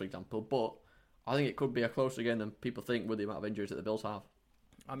the Bills, for example, but I think it could be a closer game than people think with the amount of injuries that the Bills have.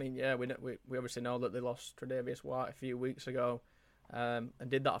 I mean, yeah, we obviously know that they lost Tre'Davious White a few weeks ago, and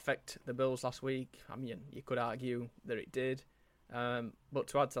did that affect the Bills last week? I mean, you could argue that it did, but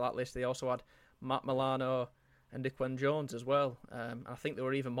to add to that list, they also had Matt Milano and Daquan Jones as well. I think there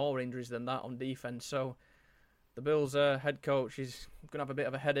were even more injuries than that on defense. So the Bills' head coach is going to have a bit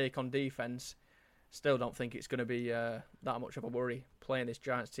of a headache on defense. Still don't think it's going to be that much of a worry playing this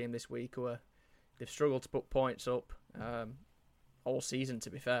Giants team this week, who they've struggled to put points up all season, to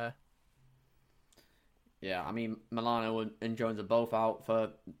be fair. Yeah, I mean, Milano and Jones are both out for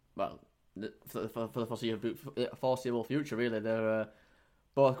the foreseeable future, really. They're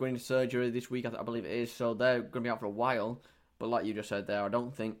both going into surgery this week, I believe it is, so they're going to be out for a while. But like you just said there, I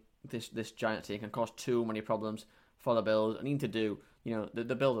don't think this Giants team can cause too many problems for the Bills. I need to do,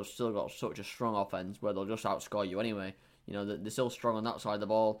 the Bills have still got such a strong offense where they'll just outscore you anyway. They're still strong on that side of the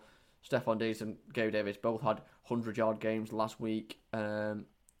ball. Stephon Diggs and Gabe Davis both had 100-yard games last week. And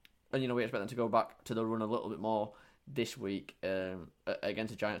we expect them to go back to the run a little bit more this week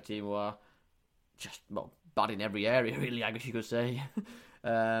against a Giants team who are just, bad in every area, really, I guess you could say.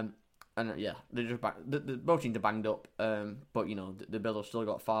 And yeah, they're just back. The both teams are banged up, but the Bills have still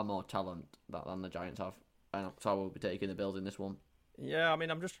got far more talent than the Giants have, and so I will be taking the Bills in this one. Yeah, I mean,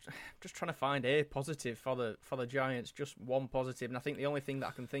 I'm just trying to find a positive for the Giants, just one positive, and I think the only thing that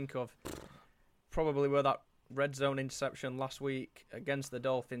I can think of probably were that red zone interception last week against the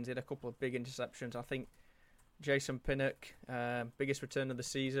Dolphins. He had a couple of big interceptions. I think Jason Pinnock, biggest return of the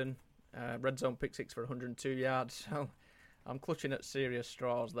season, red zone pick six for 102 yards. So I'm clutching at serious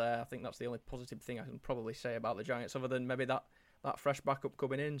straws there. I think that's the only positive thing I can probably say about the Giants, other than maybe that fresh backup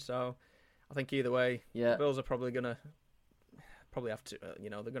coming in. So I think either way, the Bills are probably have to, they're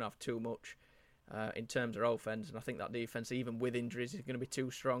going to have too much in terms of offense, and I think that defense, even with injuries, is going to be too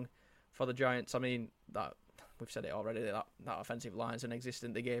strong for the Giants. I mean, that we've said it already. That offensive line is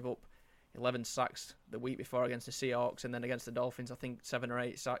non-existent. They gave up 11 sacks the week before against the Seahawks, and then against the Dolphins, I think 7 or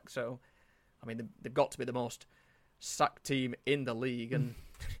 8 sacks. So, I mean, they've got to be the most sacked team in the league, and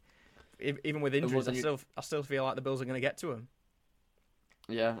even with injuries, I still feel like the Bills are going to get to them.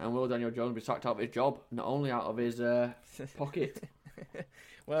 Yeah, and will Daniel Jones be sacked out of his job, not only out of his pocket?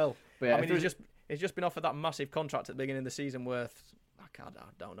 Well, but yeah, I mean, he's just been offered that massive contract at the beginning of the season worth, I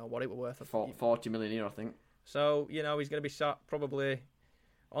don't know what it was worth. 40 million a year, I think. So, he's going to be sat probably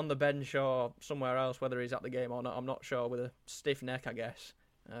on the bench or somewhere else, whether he's at the game or not. I'm not sure, with a stiff neck, I guess.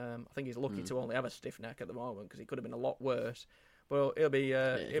 I think he's lucky to only have a stiff neck at the moment, because he could have been a lot worse. But he'll be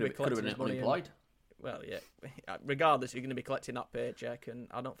collecting his money. Well, yeah. Regardless, he's going to be collecting that paycheck, and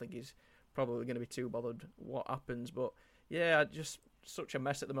I don't think he's probably going to be too bothered what happens. But yeah, just such a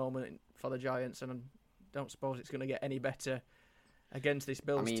mess at the moment for the Giants, and I don't suppose it's going to get any better against this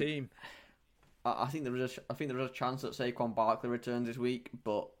Bills team. I think there is a chance that Saquon Barkley returns this week,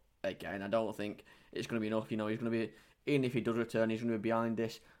 but again, I don't think it's going to be enough. He's going to be, even if he does return, he's going to be behind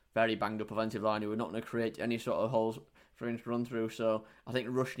this very banged up offensive line who are not going to create any sort of holes for him to run through. So I think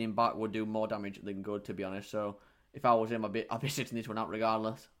rushing him back would do more damage than good, to be honest. So if I was him, I'd be sitting this one out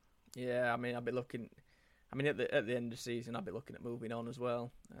regardless. Yeah, I mean, I'd be looking. I mean, at the end of the season, I'd be looking at moving on as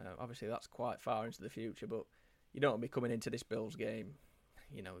well. Obviously, that's quite far into the future, but you don't want to be coming into this Bills game.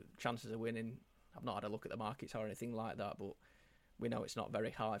 Chances of winning. I've not had a look at the markets or anything like that, but we know it's not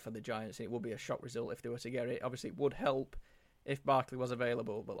very high for the Giants. It would be a shock result if they were to get it. Obviously, it would help if Barkley was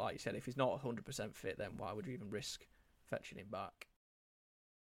available, but like you said, if he's not 100% fit, then why would you even risk fetching him back?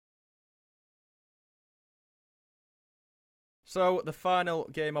 So, the final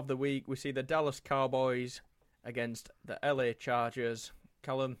game of the week, we see the Dallas Cowboys against the LA Chargers.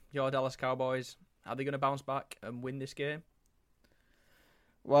 Callum, your Dallas Cowboys, are they going to bounce back and win this game?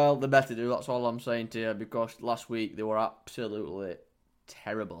 Well, they better do, that's all I'm saying to you, because last week they were absolutely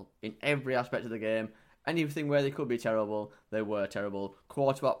terrible in every aspect of the game. Anything where they could be terrible, they were terrible.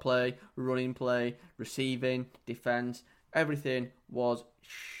 Quarterback play, running play, receiving, defence, everything was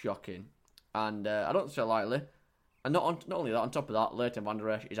shocking. And I don't say lightly. And not only that, on top of that, Leighton Van Der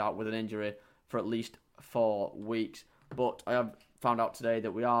Esch is out with an injury for at least 4 weeks. But I have found out today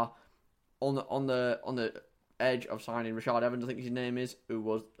that we are on the edge of signing Rashad Evans, I think his name is, who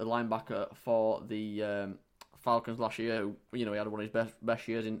was the linebacker for the Falcons last year. Who, he had one of his best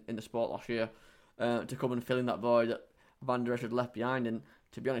years in the sport last year, to come and fill in that void that Van Der Esch had left behind. And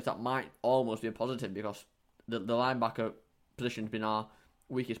to be honest, that might almost be a positive, because the linebacker position has been our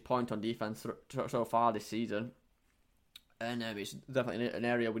weakest point on defense so far this season. And it's definitely an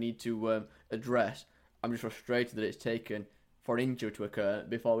area we need to address. I'm just frustrated that it's taken for an injury to occur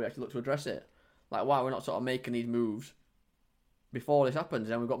before we actually look to address it. Like, why we're not sort of making these moves before this happens?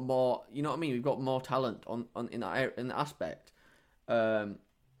 And we've got more, you know what I mean? We've got more talent in that aspect.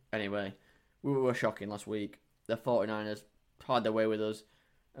 Anyway, we were shocking last week. The 49ers had their way with us.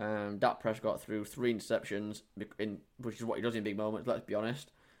 Dak Prescott threw 3 interceptions, which is what he does in big moments, let's be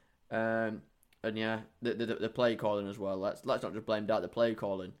honest. And yeah, the play calling as well. Let's not just blame Dak. The play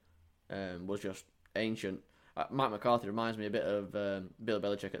calling was just ancient. Mike McCarthy reminds me a bit of Bill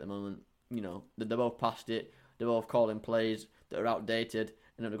Belichick at the moment. They're both past it. They're both calling plays that are outdated,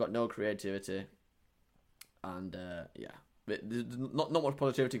 and they've got no creativity. And there's not much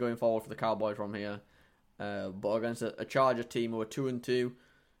positivity going forward for the Cowboys from here. But against a Chargers team who are 2-2,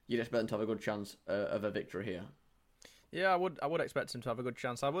 you'd expect them to have a good chance of a victory here. Yeah, I would expect him to have a good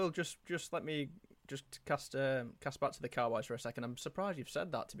chance. I will just let me cast back to the Cowboys for a second. I'm surprised you've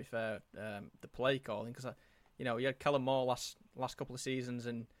said that, to be fair, the play calling, because you had Kellen Moore last couple of seasons,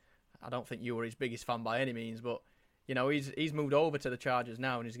 and I don't think you were his biggest fan by any means, but he's moved over to the Chargers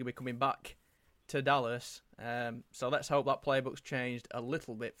now, and he's going to be coming back to Dallas. So let's hope that playbook's changed a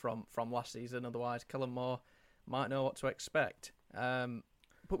little bit from last season. Otherwise, Kellen Moore might know what to expect.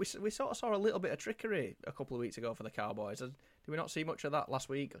 But we sort of saw a little bit of trickery a couple of weeks ago for the Cowboys. Did we not see much of that last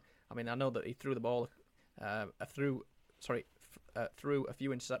week? I mean, I know that he threw the ball threw a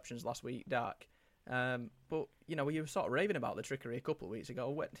few interceptions last week, Dak. But you were sort of raving about the trickery a couple of weeks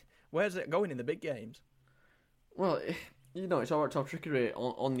ago. Where's it going in the big games? Well, it's all right to have trickery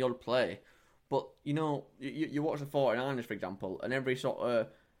on the odd play, but you watch the 49ers, for example, and every sort of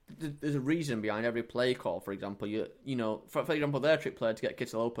there's a reason behind every play call. For example, for example, their trick play to get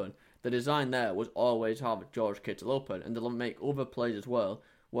Kittle open, the design there was always have George Kittle open, and they'll make other plays as well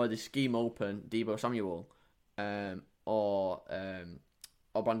where they scheme open Deebo Samuel, or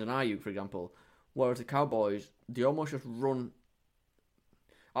Brandon Ayuk, for example. Whereas the Cowboys, they almost just run.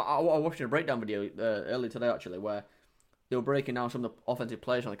 I was watching a breakdown video earlier today, actually, where they were breaking down some of the offensive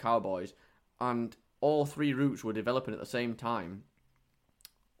plays on the Cowboys, and all 3 routes were developing at the same time.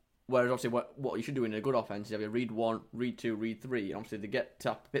 Whereas obviously what you should do in a good offense is have you read 1, read 2, read 3, and obviously they get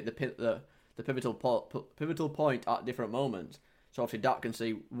to hit the pivotal point at different moments. So obviously Dak can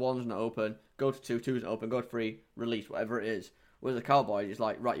see 1's not open, go to 2, 2's not open, go to 3, release, whatever it is. Whereas the Cowboys, it's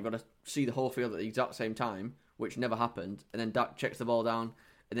like, right, you've got to see the whole field at the exact same time, which never happened, and then Dak checks the ball down,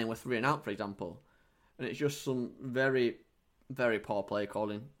 and then we're 3 and out, for example. And it's just some very, very poor play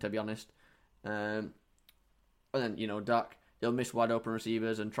calling, to be honest. And then, Dak, he'll miss wide open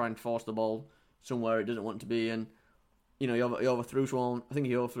receivers and try and force the ball somewhere it doesn't want to be. And, he overthrew someone. I think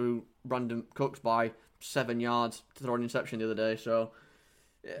he overthrew Brandon Cooks by 7 yards to throw an interception the other day. So,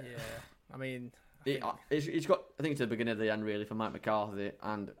 yeah. I mean, it's got. I think it's the beginning of the end, really, for Mike McCarthy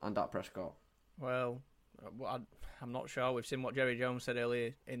and Dak Prescott. Well, I'm not sure. We've seen what Jerry Jones said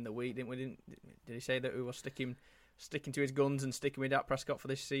earlier in the week, didn't we? Did he say that we were sticking to his guns and sticking with Dak Prescott for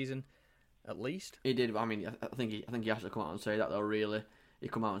this season, at least? He did. I mean, I think he has to come out and say that, though. Really, he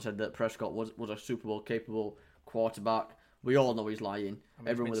come out and said that Prescott was a Super Bowl capable quarterback. We all know he's lying. I mean,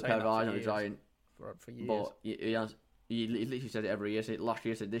 everyone with a pair of eyes on he's lying. For years. But he has. He literally said it every year. Said it last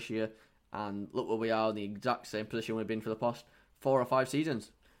year, said this year, and look where we are in the exact same position we've been for the past 4 or 5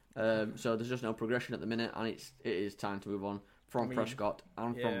 seasons. So there's just no progression at the minute, and it is time to move on from Prescott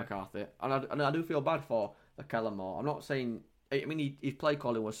and from McCarthy. And I do feel bad for Kellen Moore. I'm not saying. I mean, his play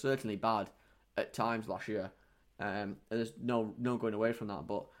calling was certainly bad at times last year. And there's no going away from that.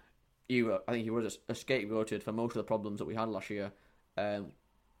 But I think he was a scapegoated for most of the problems that we had last year.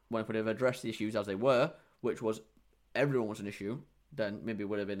 When if we'd have addressed the issues as they were, which was everyone was an issue, then maybe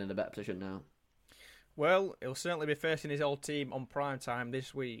would have been in a better position now. Well, he'll certainly be facing his old team on prime time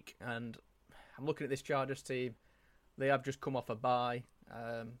this week, and I'm looking at this Chargers team. They have just come off a bye.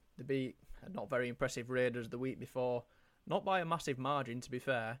 They beat a not very impressive Raiders the week before, not by a massive margin, to be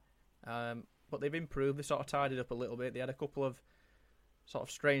fair, but they've improved. They sort of tidied up a little bit. They had a couple of sort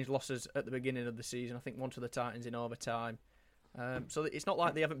of strange losses at the beginning of the season. I think one to the Titans in overtime. So it's not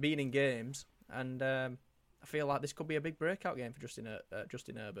like they haven't been in games, and I feel like this could be a big breakout game for Justin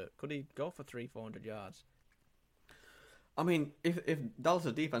Herbert. Could he go for 300-400 yards? I mean, if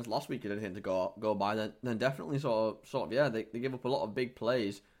Dallas' defense last week had anything to go by, then definitely sort of yeah, they give up a lot of big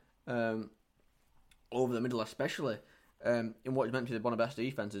plays over the middle, especially in what is meant to be one of the best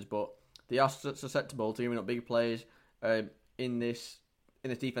defenses. But they are susceptible to giving up big plays in this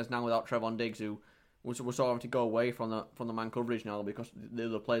defense now without Trevon Diggs, who we're sort of having to go away from the man coverage now because the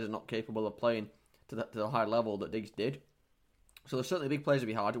other players are not capable of playing to the high level that Diggs did. So there's certainly big plays to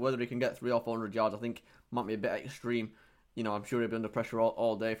be had. Whether he can get 300 or 400 yards, I think might be a bit extreme. I'm sure he'll be under pressure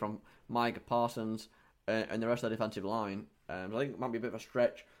all day from Mike Parsons and the rest of the defensive line. So I think it might be a bit of a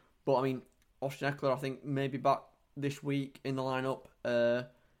stretch. But I mean, Austin Eckler, I think maybe back this week in the lineup,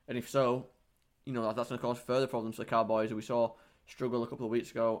 and if so, that's going to cause further problems for the Cowboys, who we saw struggle a couple of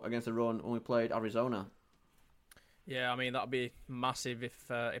weeks ago against the run when we played Arizona. Yeah, I mean, that'd be massive if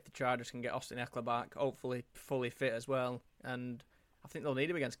the Chargers can get Austin Eckler back, hopefully fully fit as well. And I think they'll need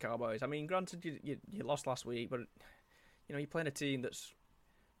him against Cowboys. I mean, granted, you lost last week, but you're playing a team that's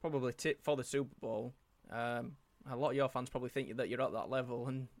probably tipped for the Super Bowl. A lot of your fans probably think that you're at that level,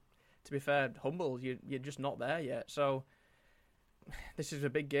 and to be fair, humble, you're just not there yet. So this is a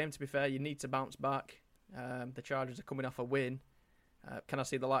big game, to be fair. You need to bounce back. The Chargers are coming off a win. Can I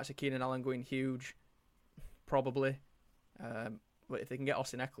see the likes of Keenan Allen going huge? Probably. But if they can get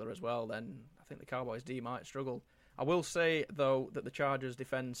Austin Eckler as well, then I think the Cowboys D might struggle. I will say, though, that the Chargers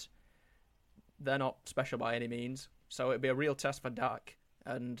defence, they're not special by any means. So it'd be a real test for Dak.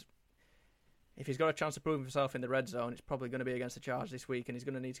 And if he's got a chance to prove himself in the red zone, it's probably going to be against the Chargers this week, and he's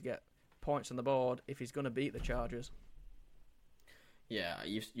going to need to get points on the board if he's going to beat the Chargers. Yeah,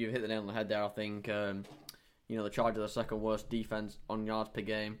 you've hit the nail on the head there, I think. The Chargers are the second worst defence on yards per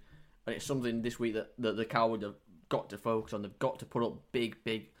game. And it's something this week that the Cowboys have got to focus on. They've got to put up big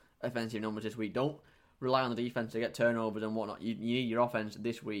offensive numbers this week. Don't rely on the defence to get turnovers and whatnot. You need your offense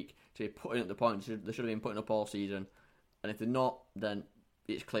this week to be putting up the points they should have been putting up all season. And if they're not, then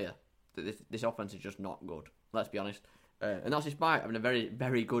it's clear that this offense is just not good. Let's be honest. And that's despite having a very,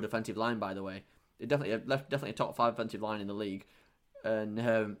 very good offensive line, by the way. It definitely a top 5 offensive line in the league. And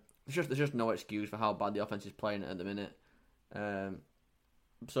there's just no excuse for how bad the offense is playing at the minute.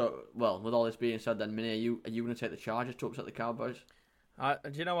 So, with all this being said, then, Minnie, are you going to take the Chargers to upset the Cowboys? Do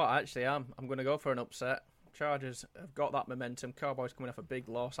you know what? I actually am. I'm going to go for an upset. Chargers have got that momentum. Cowboys coming off a big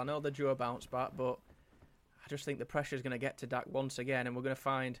loss. I know they're due a bounce back, but I just think the pressure is going to get to Dak once again, and we're going to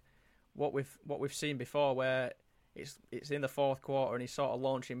find what we've seen before, where it's in the fourth quarter and he's sort of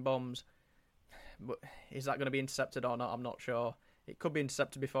launching bombs. But is that going to be intercepted or not? I'm not sure. It could be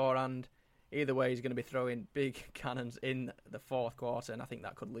intercepted beforehand. Either way, he's going to be throwing big cannons in the fourth quarter, and I think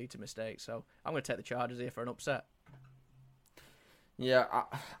that could lead to mistakes. So I'm going to take the Chargers here for an upset. Yeah,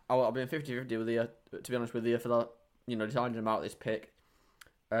 I'll be in 50-50 with you, to be honest with you, for that, deciding about this pick.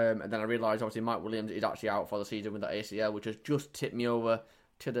 And then I realised, obviously, Mike Williams is actually out for the season with the ACL, which has just tipped me over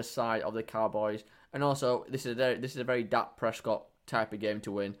to the side of the Cowboys. And also, this is a very Dak Prescott type of game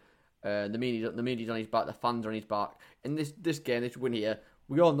to win. The media's on his back, the fans are on his back. In this game, this win here,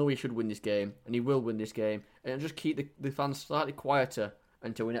 we all know he should win this game, and he will win this game. And it'll just keep the fans slightly quieter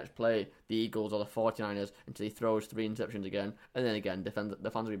until we next play the Eagles or the 49ers, until he throws 3 interceptions again. And then again, the fans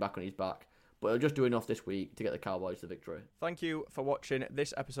will be back on his back. But it'll just do enough this week to get the Cowboys the victory. Thank you for watching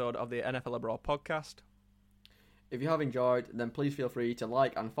this episode of the NFL Abroad podcast. If you have enjoyed, then please feel free to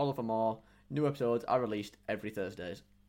like and follow for more. New episodes are released every Thursdays.